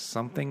like that's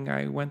something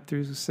I went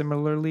through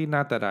similarly.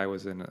 Not that I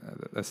was in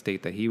a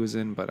state that he was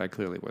in, but I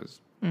clearly was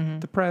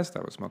depressed.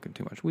 I was smoking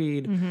too much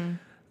weed.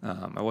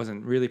 I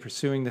wasn't really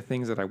pursuing the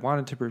things that I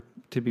wanted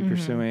to be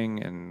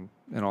pursuing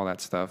and all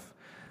that stuff.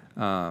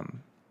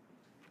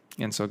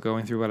 And so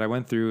going through what I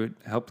went through, it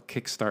helped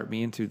kickstart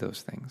me into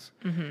those things.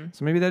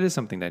 So maybe that is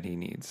something that he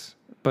needs.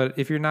 But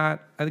if you're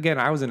not, again,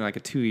 I was in like a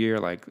 2-year,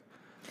 like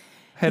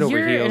head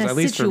over heels, at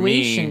least for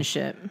me.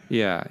 Situationship.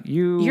 Yeah.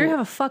 You have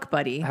a fuck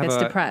buddy that's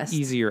depressed.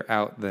 Easier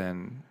out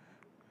than,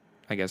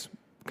 I guess,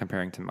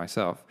 comparing to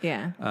myself.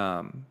 Yeah.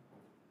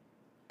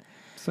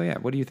 So yeah,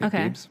 what do you think,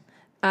 Okay.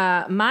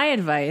 Biebs? My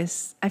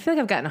advice, I feel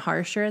like I've gotten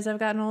harsher as I've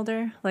gotten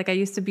older. Like I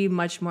used to be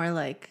much more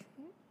like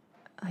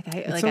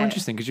It's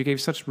interesting because you gave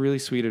such really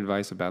sweet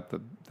advice about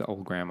the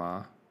old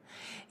grandma.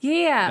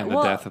 Yeah. And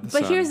the death of the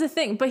but son. here's the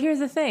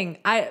thing.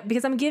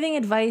 Because I'm giving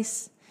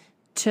advice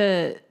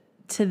to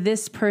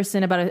this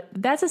person about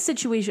that's a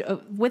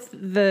situation with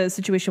the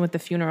situation with the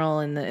funeral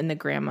and the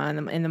grandma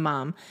and the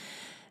mom.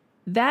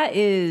 That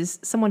is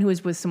someone who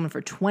is with someone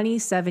for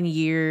 27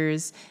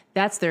 years.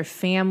 That's their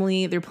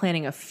family. They're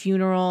planning a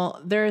funeral.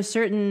 There are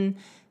certain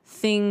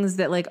things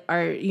that like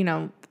are,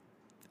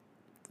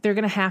 they're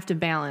going to have to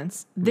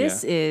balance.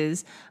 This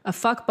is a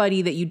fuck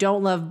buddy that you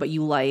don't love, but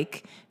you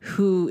like,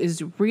 who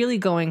is really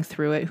going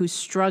through it, who's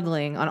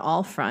struggling on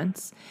all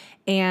fronts,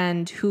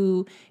 and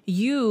who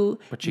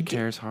But she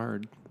cares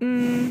hard.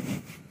 And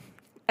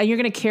you're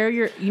going to care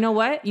you know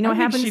what? You know what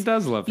happens? She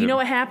does love him. You know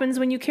what happens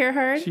when you care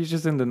hard? She's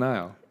just in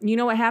denial. You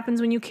know what happens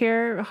when you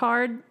care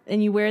hard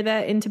and you wear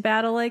that into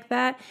battle like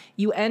that?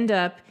 You end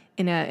up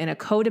in a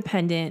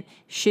codependent,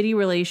 shitty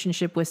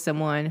relationship with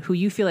someone who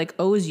you feel like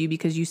owes you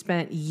because you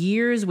spent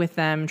years with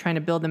them trying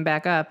to build them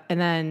back up. And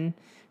then,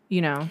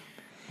 Well,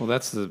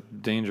 that's the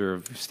danger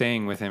of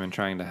staying with him and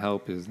trying to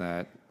help is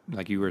that,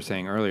 like you were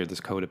saying earlier,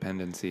 this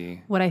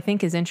codependency. What I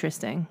think is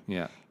interesting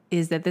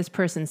is that this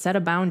person set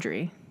a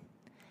boundary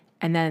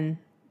and then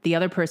the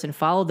other person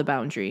followed the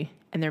boundary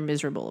and they're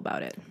miserable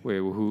about it. Wait,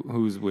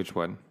 who's which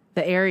one?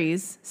 The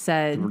Aries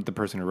said... The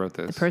person who wrote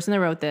this. The person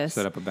that wrote this...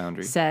 Set up a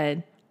boundary.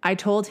 Said, I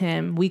told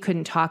him we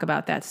couldn't talk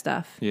about that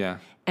stuff. Yeah.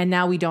 And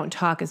now we don't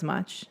talk as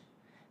much.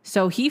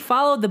 So he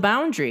followed the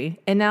boundary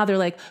and now they're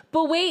like,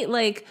 but wait,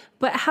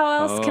 but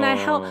how else can I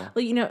help?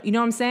 Like, you know what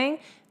I'm saying?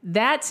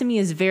 That to me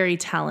is very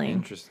telling.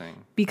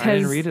 Interesting. Because I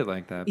didn't read it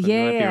like that, but you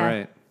might be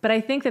right. But I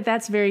think that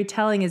that's very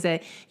telling is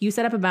that you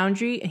set up a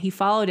boundary and he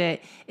followed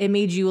it. It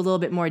made you a little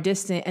bit more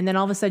distant. And then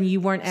all of a sudden you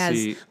weren't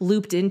as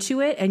looped into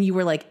it and you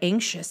were like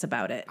anxious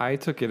about it. I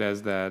took it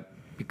as that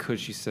because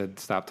she said,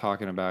 stop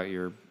talking about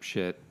your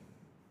shit,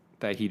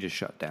 that he just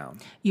shut down.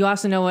 You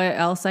also know what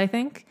else I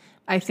think?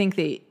 I think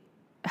that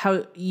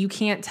how you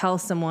can't tell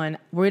someone,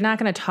 we're not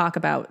going to talk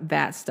about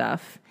that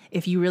stuff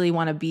if you really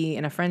want to be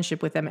in a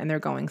friendship with them and they're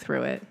going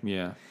through it.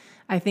 Yeah.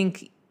 I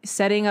think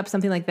setting up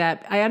something like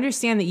that, I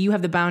understand that you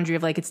have the boundary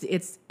of like,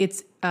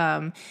 it's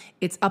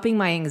upping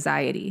my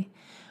anxiety.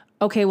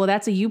 Okay, well,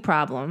 that's a you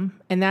problem.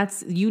 And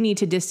you need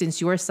to distance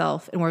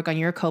yourself and work on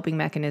your coping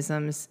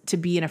mechanisms to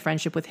be in a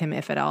friendship with him,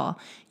 if at all.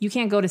 You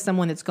can't go to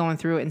someone that's going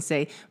through it and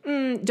say,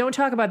 don't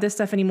talk about this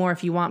stuff anymore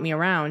if you want me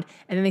around.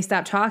 And then they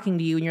stop talking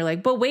to you and you're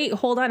like, but wait,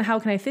 hold on. How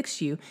can I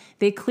fix you?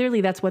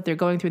 Clearly that's what they're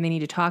going through and they need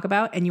to talk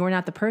about. And you're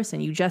not the person.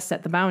 You just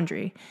set the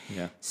boundary.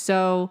 Yeah.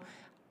 So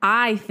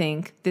I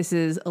think this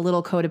is a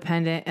little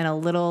codependent and a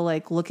little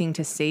like looking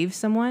to save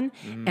someone.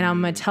 And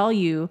I'm going to tell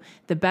you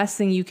the best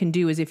thing you can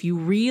do is if you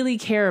really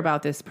care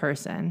about this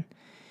person,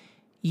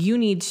 you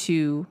need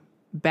to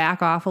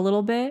back off a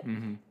little bit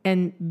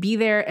and be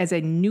there as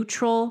a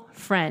neutral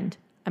friend.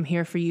 I'm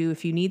here for you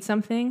if you need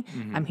something.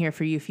 I'm here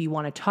for you if you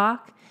want to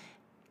talk.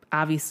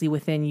 Obviously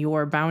within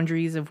your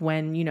boundaries of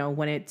when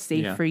it's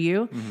safe for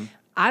you.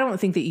 I don't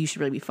think that you should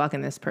really be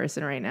fucking this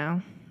person right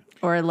now.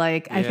 Or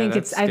like, I think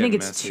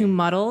it's too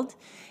muddled.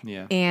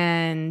 Yeah.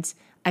 And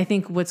I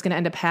think what's going to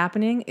end up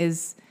happening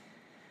is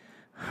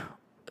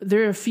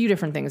there are a few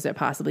different things that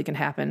possibly can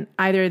happen.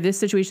 Either this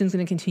situation is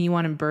going to continue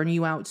on and burn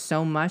you out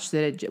so much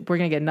that we're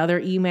going to get another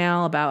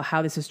email about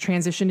how this has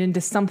transitioned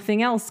into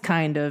something else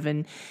kind of.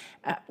 And,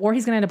 or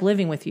he's going to end up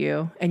living with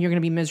you and you're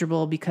going to be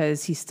miserable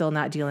because he's still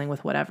not dealing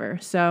with whatever.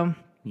 So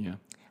yeah.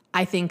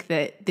 I think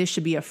that this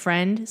should be a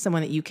friend,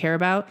 someone that you care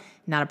about,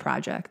 not a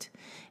project.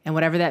 And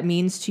whatever that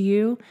means to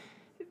you,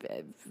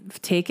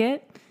 take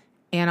it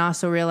and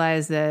also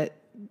realize that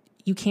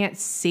you can't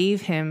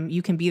save him.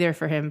 You can be there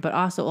for him, but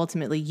also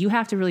ultimately you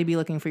have to really be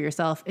looking for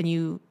yourself and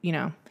you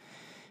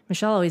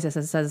Michelle always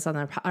says this on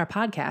our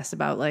podcast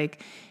about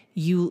like,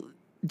 you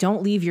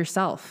don't leave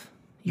yourself.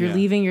 You're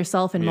leaving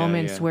yourself in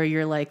moments where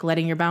you're like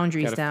letting your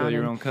boundaries Gotta down. fill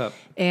your own cup.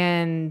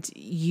 And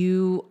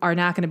you are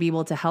not going to be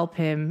able to help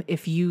him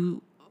if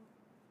you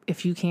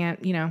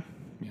can't, you know,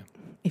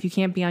 if you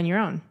can't be on your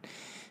own.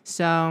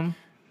 So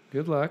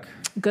good luck.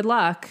 Good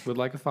luck. Would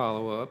like a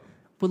follow-up.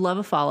 Would love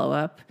a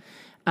follow-up.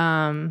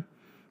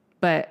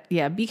 But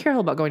yeah, be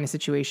careful about going to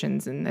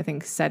situations. And I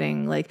think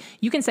setting, like,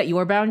 you can set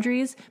your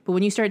boundaries, but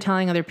when you start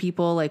telling other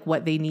people like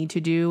what they need to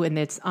do and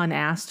it's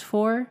unasked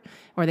for,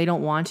 or they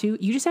don't want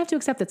to, you just have to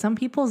accept that some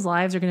people's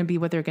lives are going to be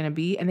what they're going to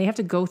be, and they have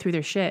to go through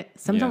their shit.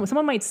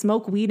 Someone might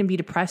smoke weed and be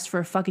depressed for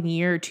a fucking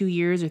year or 2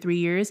 years or 3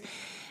 years,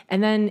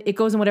 and then it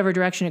goes in whatever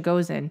direction it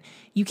goes in.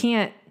 You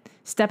can't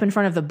step in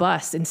front of the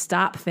bus and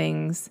stop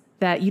things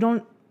that you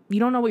don't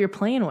know what you're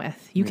playing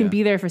with. You can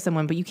be there for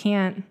someone, but you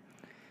can't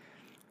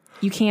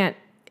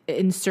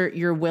insert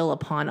your will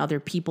upon other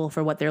people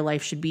for what their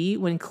life should be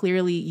when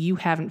clearly you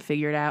haven't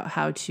figured out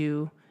how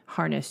to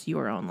harness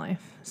your own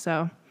life.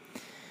 So,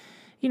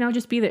 you know,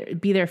 just be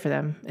there for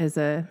them as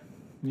a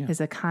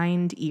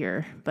kind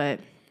ear.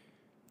 But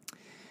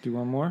do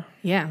one more?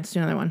 Yeah, let's do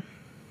another one.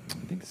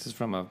 I think this is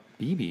from a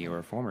BB or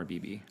a former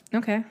BB.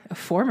 Okay, a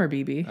former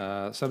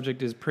BB.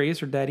 Subject is praise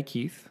for Daddy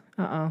Keith.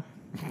 Uh-oh.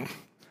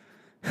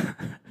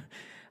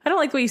 I don't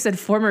like the way you said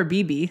former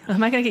BB.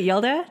 Am I going to get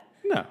yelled at?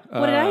 No.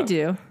 What did I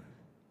do?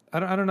 I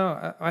don't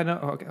know. I know.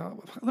 Okay.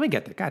 Let me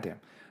get there. Goddamn.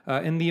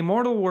 In the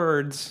immortal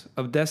words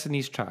of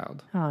Destiny's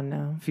Child. Oh,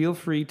 no. Feel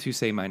free to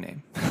say my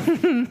name.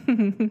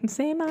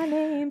 Say my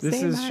name.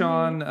 This is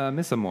Sean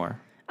Missamore.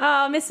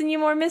 Oh, missing you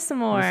more,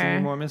 Missamore. Missing you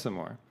more,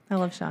 Missamore. I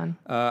love Sean.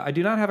 I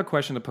do not have a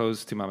question to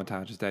pose to Mama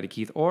Taj's Daddy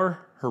Keith or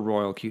her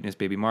royal cuteness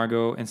baby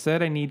Margot.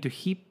 Instead, I need to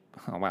heap...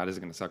 Oh, wow, this is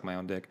going to suck my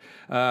own dick.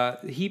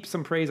 Heap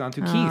some praise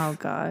onto Keith. Oh,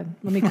 God.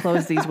 Let me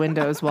close these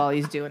windows while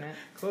he's doing it.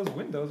 Close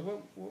windows?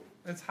 What?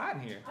 It's hot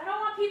in here. I don't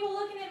want people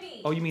looking at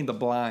me. Oh, you mean the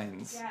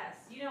blinds? Yes,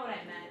 you know what I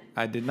meant.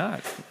 I did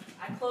not.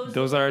 I closed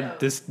Those the are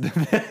windows.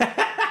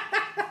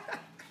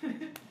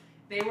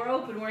 They were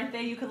open, weren't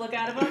they? You could look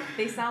out of them.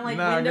 They sound like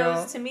windows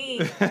girl. to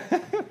me.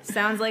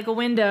 Sounds like a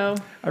window.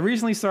 I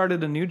recently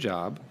started a new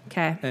job.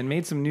 Okay. And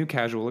made some new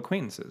casual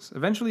acquaintances.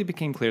 Eventually it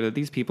became clear that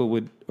these people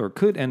would or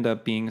could end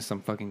up being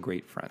some fucking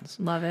great friends.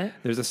 Love it.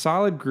 There's a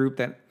solid group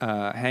that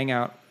hang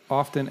out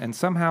often, and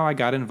somehow I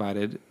got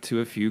invited to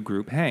a few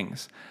group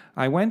hangs.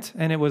 I went,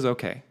 and it was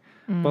okay.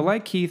 But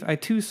like Keith, I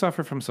too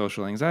suffer from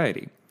social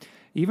anxiety.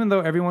 Even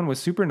though everyone was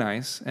super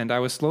nice, and I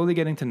was slowly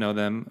getting to know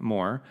them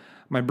more,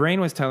 my brain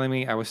was telling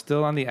me I was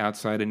still on the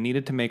outside and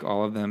needed to make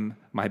all of them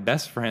my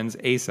best friends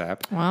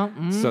ASAP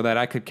so that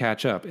I could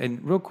catch up.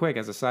 And real quick,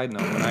 as a side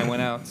note, when I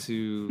went out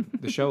to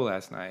the show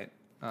last night,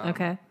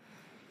 Okay.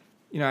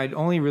 you know, I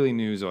only really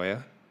knew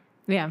Zoya,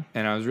 Yeah.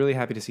 and I was really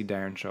happy to see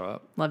Darren show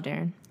up. Love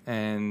Darren.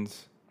 And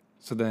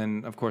so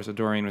then, of course,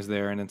 Dorian was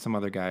there, and then some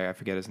other guy, I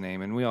forget his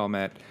name, and we all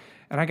met.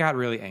 And I got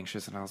really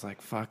anxious, and I was like,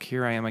 fuck,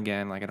 here I am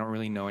again. Like, I don't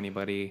really know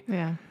anybody.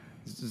 Yeah.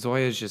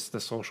 Zoya is just the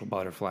social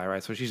butterfly,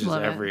 right? So she's just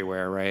Love it.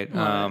 everywhere, right?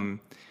 Love it.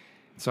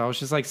 So I was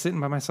just like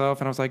sitting by myself,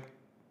 and I was like,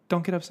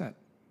 don't get upset.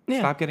 Yeah.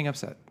 Stop getting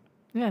upset.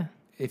 Yeah.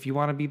 If you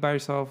want to be by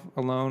yourself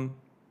alone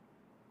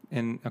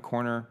in a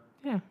corner,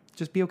 Yeah.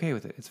 just be okay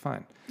with it. It's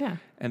fine. Yeah.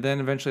 And then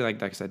eventually,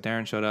 like I said,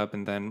 Darren showed up,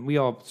 and then we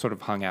all sort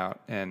of hung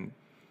out, and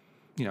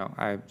you know,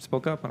 I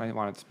spoke up when I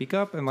wanted to speak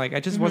up, and like I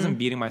just wasn't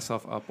beating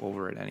myself up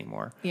over it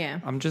anymore. Yeah.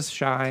 I'm just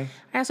shy.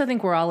 I also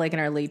think we're all like in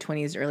our late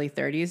 20s, early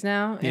 30s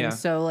now. And Yeah.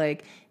 so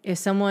like if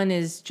someone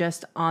is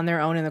just on their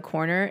own in the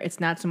corner, it's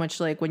not so much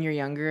like when you're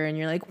younger and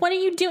you're like, what are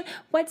you doing?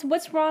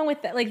 What's wrong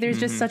with that? Like there's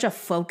just such a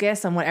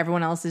focus on what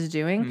everyone else is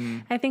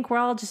doing. I think we're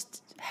all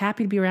just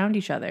happy to be around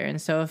each other. And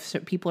so if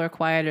people are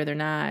quiet or they're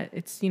not,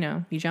 it's, you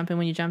know, you jump in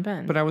when you jump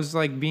in. But I was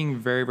like being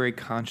very, very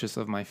conscious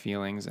of my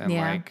feelings, and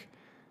Yeah. like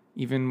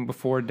even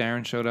before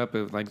Darren showed up,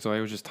 it was like Zoya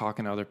was just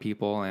talking to other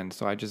people, and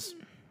so I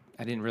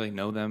didn't really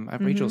know them.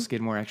 Rachel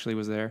Skidmore actually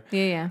was there.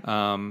 Yeah.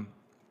 And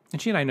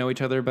she and I know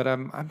each other, but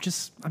I'm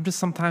just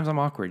sometimes I'm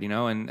awkward, you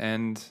know,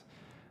 and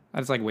I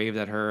just like waved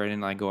at her. I didn't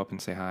like go up and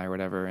say hi or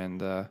whatever. And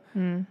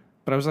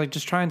but I was like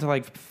just trying to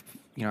like,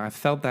 you know, I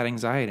felt that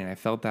anxiety, and I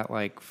felt that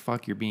like,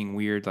 fuck, you're being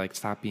weird, like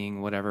stop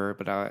being whatever.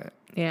 But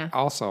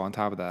also on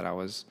top of that, I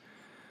was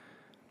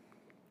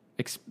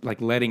like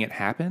letting it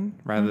happen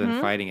rather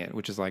than fighting it,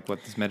 which is like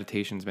what this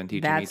meditation's been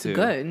teaching me too. That's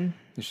good.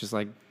 It's just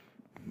like,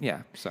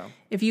 yeah. So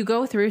If you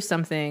go through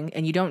something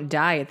and you don't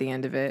die at the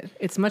end of it,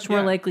 it's much more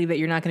Yeah. likely that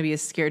you're not going to be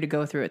as scared to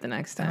go through it the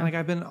next time. and like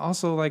I've been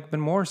also like been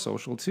more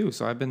social too.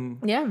 So I've been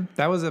Yeah.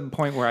 That was a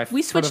point where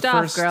We switched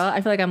off, girl.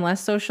 I feel like I'm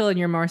less social and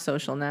you're more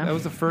social now. That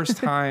was the first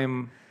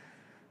time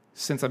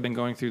since I've been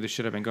going through the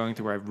shit I've been going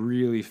through where I've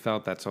really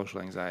felt that social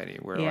anxiety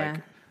where Yeah.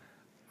 like,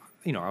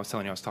 you know, I was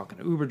telling you I was talking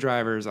to Uber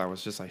drivers. I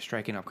was just like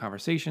striking up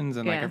conversations,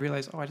 and like Yeah. I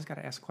realized, I just got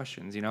to ask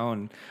questions, you know,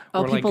 and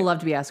Oh, or, people like, love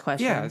to be asked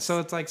questions. yeah.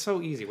 So it's like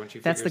so easy once you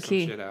That's figure the some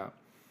key. shit out.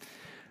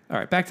 All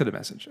right, back to the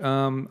message.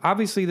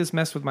 Obviously, this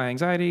messed with my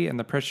anxiety, and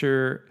the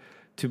pressure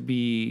to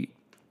be,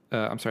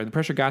 the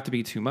pressure got to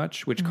be too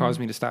much, which caused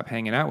me to stop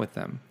hanging out with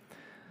them.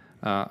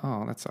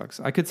 Oh, that sucks.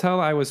 I could tell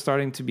I was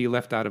starting to be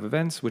left out of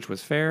events, which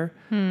was fair.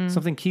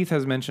 Something Keith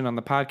has mentioned on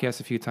the podcast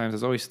a few times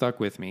has always stuck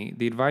with me.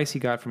 The advice he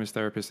got from his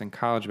therapist in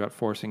college about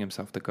forcing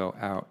himself to go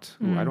out.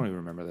 Ooh, I don't even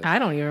remember this. I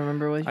don't even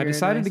remember what I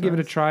decided to give it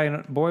a try,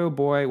 and boy, oh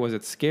boy, was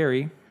it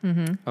scary.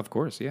 Of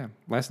course, yeah.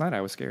 Last night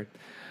I was scared.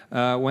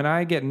 When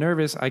I get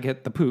nervous, I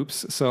get the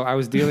poops. So I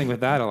was dealing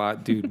with that a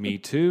lot. Dude, me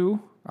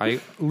too. I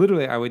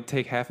would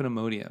take half an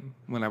Imodium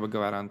when I would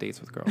go out on dates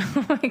with girls.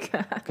 Oh my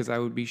God. Because I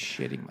would be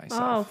shitting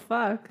myself. Oh,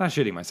 fuck. Not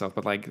shitting myself,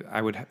 but like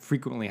I would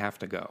frequently have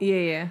to go.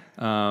 Yeah.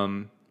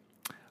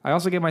 I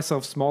also gave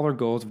myself smaller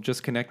goals of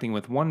just connecting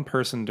with one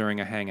person during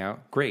a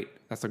hangout. Great.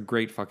 That's a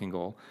great fucking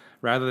goal.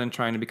 Rather than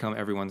trying to become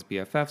everyone's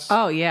BFFs.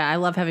 Oh, yeah. I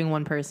love having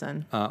one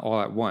person.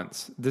 All at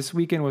once. This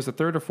weekend was the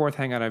third or fourth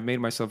hangout I've made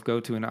myself go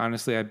to, and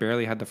honestly, I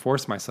barely had to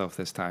force myself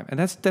this time. And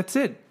that's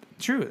it.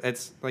 True.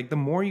 It's like the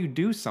more you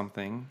do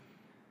something,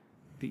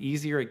 the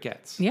easier it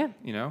gets. Yeah.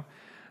 You know?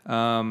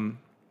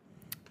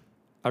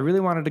 I really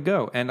wanted to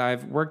go, and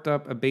I've worked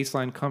up a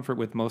baseline comfort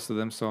with most of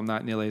them, so I'm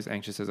not nearly as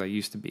anxious as I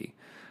used to be.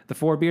 The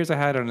 4 beers I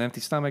had on an empty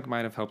stomach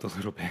might have helped a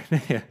little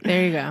bit. Yeah.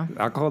 There you go.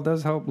 Alcohol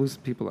does help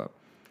loosen people up.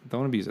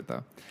 Don't abuse it,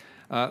 though.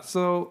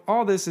 So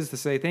all this is to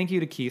say thank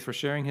you to Keith for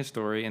sharing his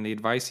story and the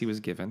advice he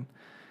was given.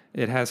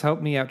 It has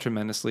helped me out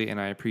tremendously,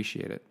 and I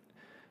appreciate it.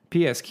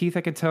 P.S. Keith,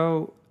 I could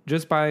tell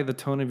just by the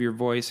tone of your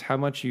voice how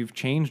much you've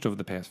changed over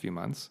the past few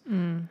months.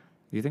 Do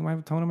you think my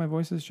tone of my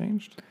voice has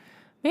changed?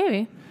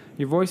 Maybe.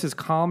 Your voice is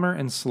calmer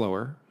and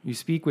slower. You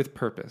speak with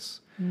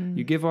purpose.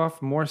 You give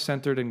off more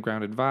centered and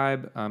grounded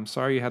vibe. I'm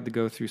sorry you had to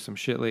go through some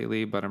shit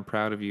lately, but I'm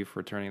proud of you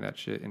for turning that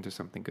shit into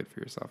something good for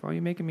yourself. Oh,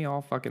 you're making me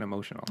all fucking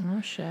emotional.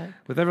 Oh, shit.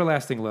 With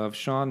everlasting love,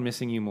 Sean,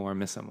 missing you more,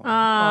 miss him more.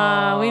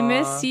 Oh, we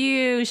miss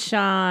you,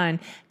 Sean.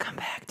 Come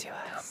back to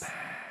us.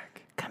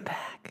 Come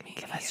back.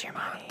 Give us your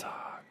money.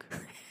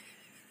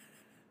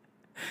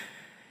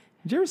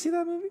 Did you ever see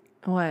that movie?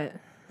 What?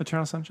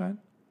 Eternal Sunshine?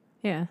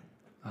 Yeah.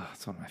 Oh,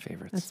 it's one of my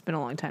favorites. It's been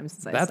a long time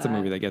since I That's saw a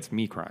movie it. that gets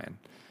me crying.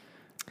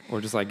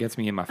 Or just like gets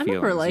me in my I feelings.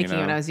 remember liking you know?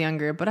 it when I was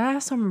younger, but I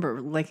also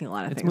remember liking a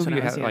lot of It's a things movie when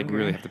you I was younger. like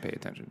really have to pay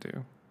attention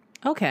to.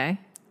 Okay.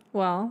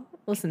 Well,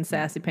 listen,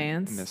 Sassy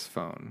Pants. Miss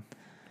Phone.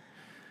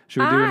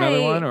 Should we do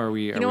another one, or are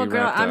we? You know what,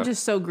 girl? wrapped I'm up?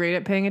 just so great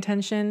at paying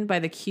attention by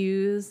the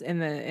cues and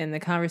the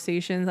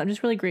conversations. I'm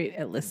just really great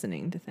at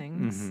listening to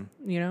things.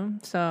 You know,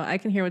 so I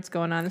can hear what's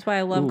going on. That's why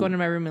I love going to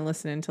my room and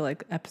listening to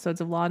like episodes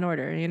of Law and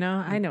Order. You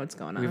know, I know what's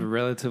going We have a on.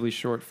 relatively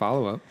short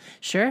follow up.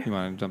 Sure. You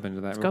want to jump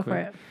into that? Go real for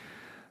quick? it.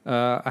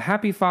 A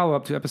happy follow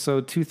up to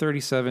episode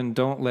 237.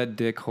 Don't let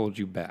Dick hold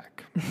you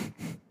back.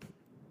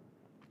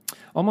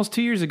 Almost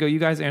 2 years ago, you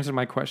guys answered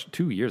my question.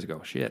 2 years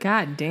ago, shit.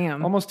 God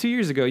damn. Almost 2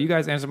 years ago, you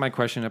guys answered my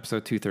question in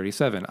episode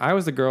 237. I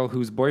was the girl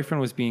whose boyfriend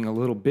was being a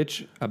little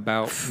bitch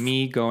about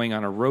me going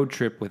on a road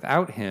trip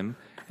without him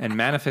and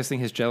manifesting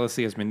his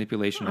jealousy as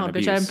manipulation and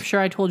abuse. Bitch, I'm sure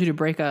I told you to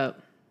break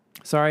up.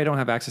 Sorry, I don't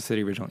have access to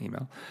the original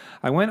email.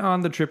 I went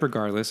on the trip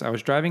regardless. I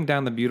was driving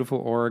down the beautiful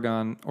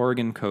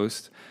Oregon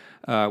coast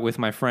with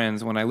my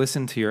friends when I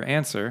listened to your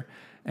answer.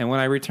 And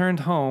when I returned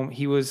home,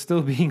 he was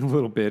still being a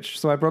little bitch,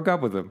 so I broke up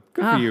with him.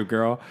 Good for you,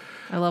 girl.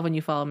 I love when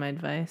you follow my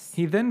advice.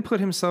 He then put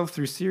himself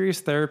through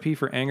serious therapy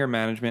for anger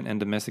management and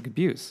domestic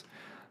abuse.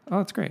 Oh,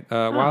 that's great.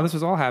 While this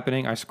was all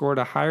happening, I scored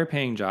a higher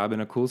paying job in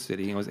a cool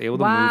city and was able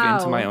to move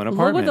into my own apartment.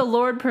 Look what the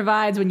Lord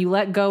provides when you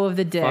let go of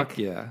the dick. Fuck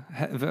yeah.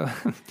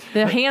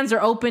 The hands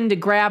are open to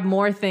grab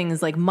more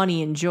things like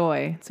money and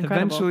joy. It's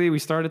incredible. Eventually, we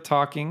started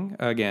talking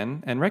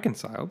again and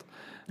reconciled.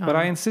 But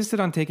I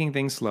insisted on taking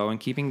things slow and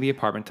keeping the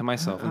apartment to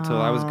myself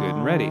until I was good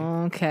and ready.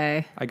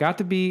 Okay. I got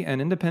to be an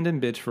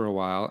independent bitch for a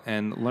while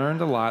and learned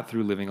a lot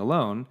through living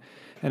alone.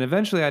 And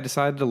eventually I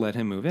decided to let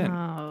him move in.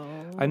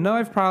 I know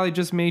I've probably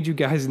just made you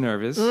guys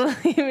nervous, You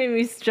made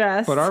me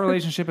stressed. but our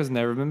relationship has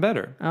never been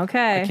better.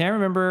 Okay. I can't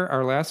remember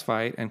our last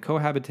fight, and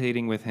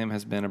cohabitating with him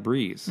has been a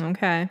breeze.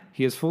 Okay.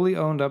 He has fully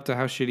owned up to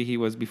how shitty he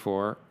was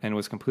before and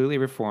was completely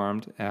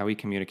reformed how he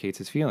communicates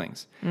his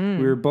feelings. We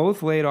were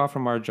both laid off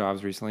from our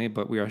jobs recently,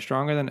 but we are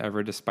stronger than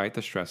ever despite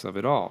the stress of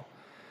it all.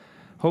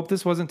 Hope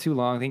this wasn't too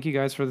long. Thank you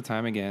guys for the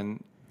time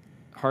again.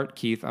 Heart,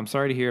 Keith, I'm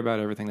sorry to hear about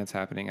everything that's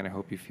happening, and I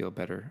hope you feel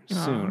better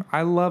soon.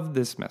 I love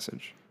this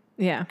message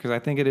Yeah. because I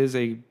think it is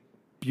a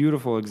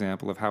beautiful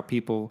example of how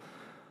people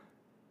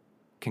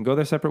can go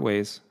their separate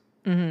ways,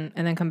 And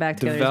then come back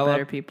together as better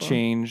develop, people.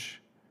 change,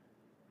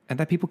 and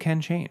that people can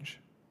change.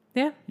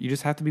 Yeah. You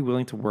just have to be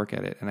willing to work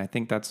at it, and I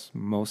think that's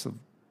most of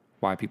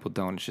why people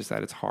don't. It's just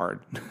that it's hard,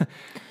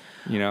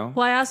 you know.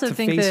 Well, I also to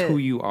think face that who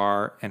you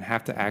are and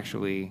have to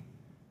actually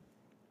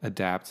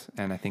adapt,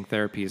 and I think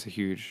therapy is a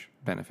huge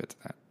benefit to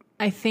that.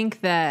 I think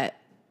that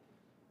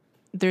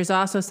there's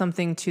also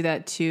something to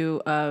that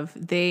too of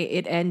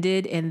it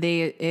ended and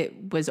it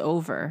was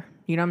over.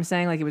 You know what I'm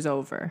saying? Like it was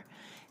over.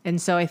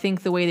 And so I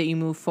think the way that you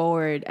move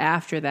forward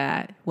after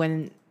that,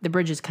 when the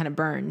bridge is kind of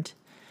burned,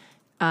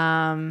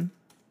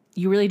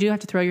 you really do have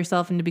to throw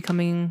yourself into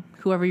becoming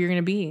whoever you're going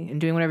to be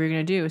and doing whatever you're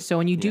going to do. So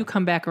when you do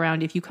come back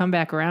around, if you come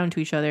back around to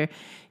each other,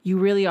 you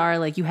really are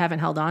like, you haven't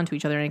held on to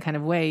each other in any kind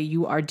of way.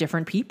 You are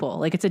different people.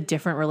 Like it's a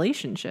different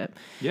relationship.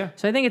 Yeah.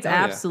 So I think it's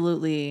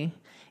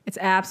it's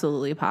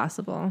absolutely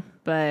possible.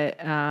 But,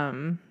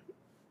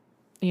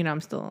 you know, I'm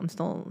still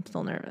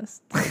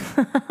nervous. It's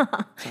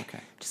okay.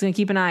 Just gonna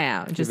keep an eye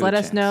out. Just let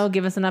us know.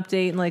 Give us an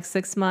update in like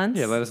 6 months.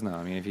 Yeah, let us know.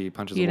 I mean, if he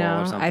punches You the wall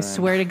know, or something. I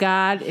swear to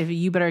God, if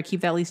you better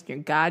keep that at least in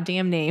your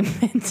goddamn name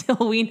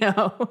until we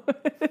know.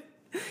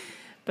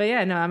 But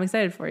yeah, no, I'm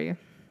excited for you.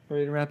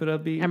 Ready to wrap it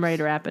up, B? I'm ready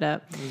to wrap it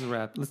up. Let's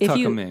wrap. Let's tuck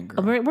them in,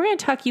 girl. We're going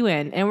to tuck you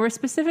in, and we're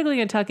specifically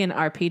going to tuck in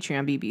our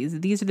Patreon BBs.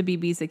 These are the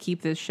BBs that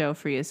keep this show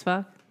free as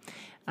fuck.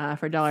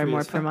 For $1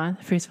 more per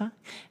month. Free as fuck.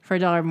 For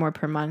 $1 more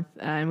per month.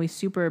 And we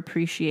super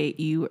appreciate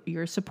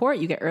your support.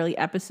 You get early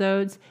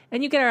episodes,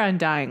 and you get our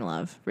undying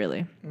love,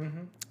 really.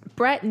 Mm-hmm.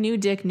 Brett New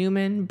Dick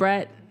Newman.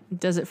 Brett,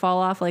 does it fall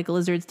off like a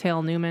lizard's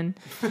tail Newman?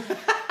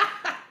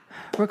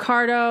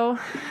 Ricardo,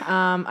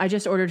 I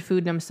just ordered food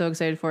and I'm so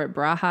excited for it.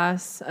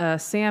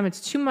 Brajas. Sam, it's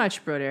too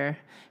much, brother.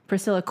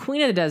 Priscilla,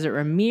 Queen of the Desert,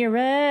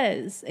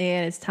 Ramirez.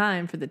 And it's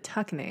time for the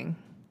tuckening.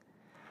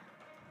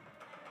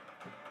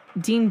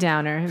 Dean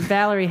Downer,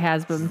 Valerie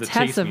Hasbam,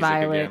 Tessa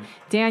Violet, again.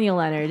 Daniel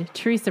Leonard,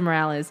 Teresa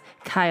Morales,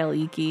 Kyle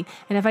Eakey.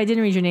 And if I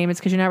didn't read your name,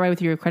 it's because you're not right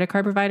with your credit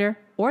card provider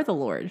or the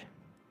Lord.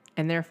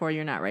 And therefore,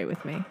 you're not right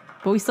with me.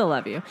 But we still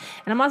love you. And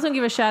I'm also going to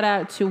give a shout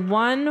out to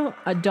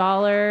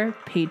 $1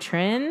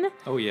 patron.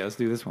 Oh, yeah. Let's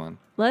do this one.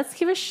 Let's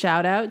give a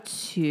shout out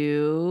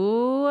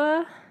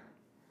to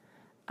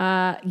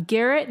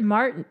Garrett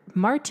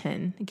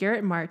Martin.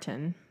 Garrett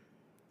Martin.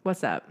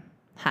 What's up?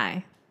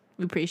 Hi.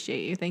 We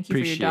appreciate you. Thank you for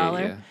your $1.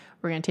 Yeah.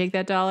 We're going to take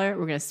that $1.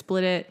 We're going to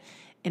split it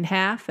in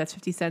half. That's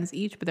 50 cents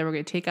each. But then we're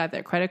going to take out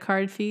that credit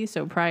card fee.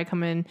 So probably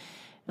come in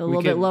a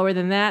little bit lower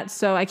than that.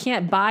 So I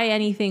can't buy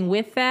anything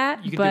with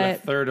that. You can do a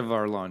third of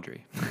our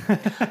laundry.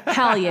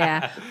 Hell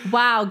yeah.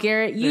 Wow,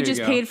 Garrett. You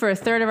just paid for a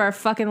third of our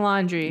fucking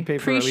laundry. You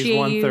paid for at least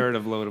one third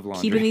of load of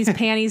laundry. Keeping these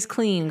panties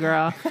clean,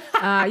 girl.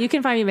 You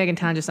can find me Megan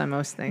Tonjes on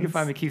most things. You can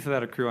find me Keith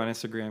Without a Crew on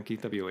Instagram,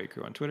 Keith W8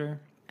 Crew on Twitter.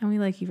 And we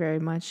like you very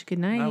much. Good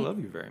night. I love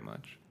you very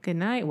much. Good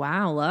night.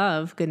 Wow,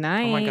 love. Good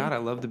night. Oh my God, I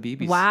love the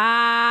BBs.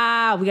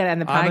 Wow. We got to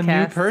end the podcast. I'm a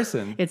new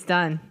person. It's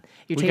done.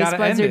 Your taste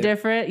buds are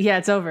different. Yeah,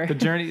 it's over. The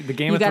journey, the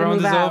Game of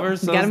Thrones is over.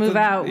 So you got to move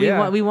out.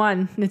 We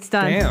won. It's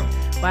done. Damn.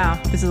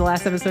 Wow. This is the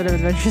last episode of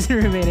Adventures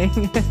in Roommating.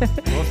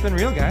 Well, it's been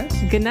real, guys.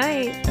 Good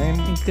night.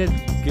 And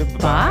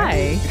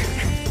goodbye.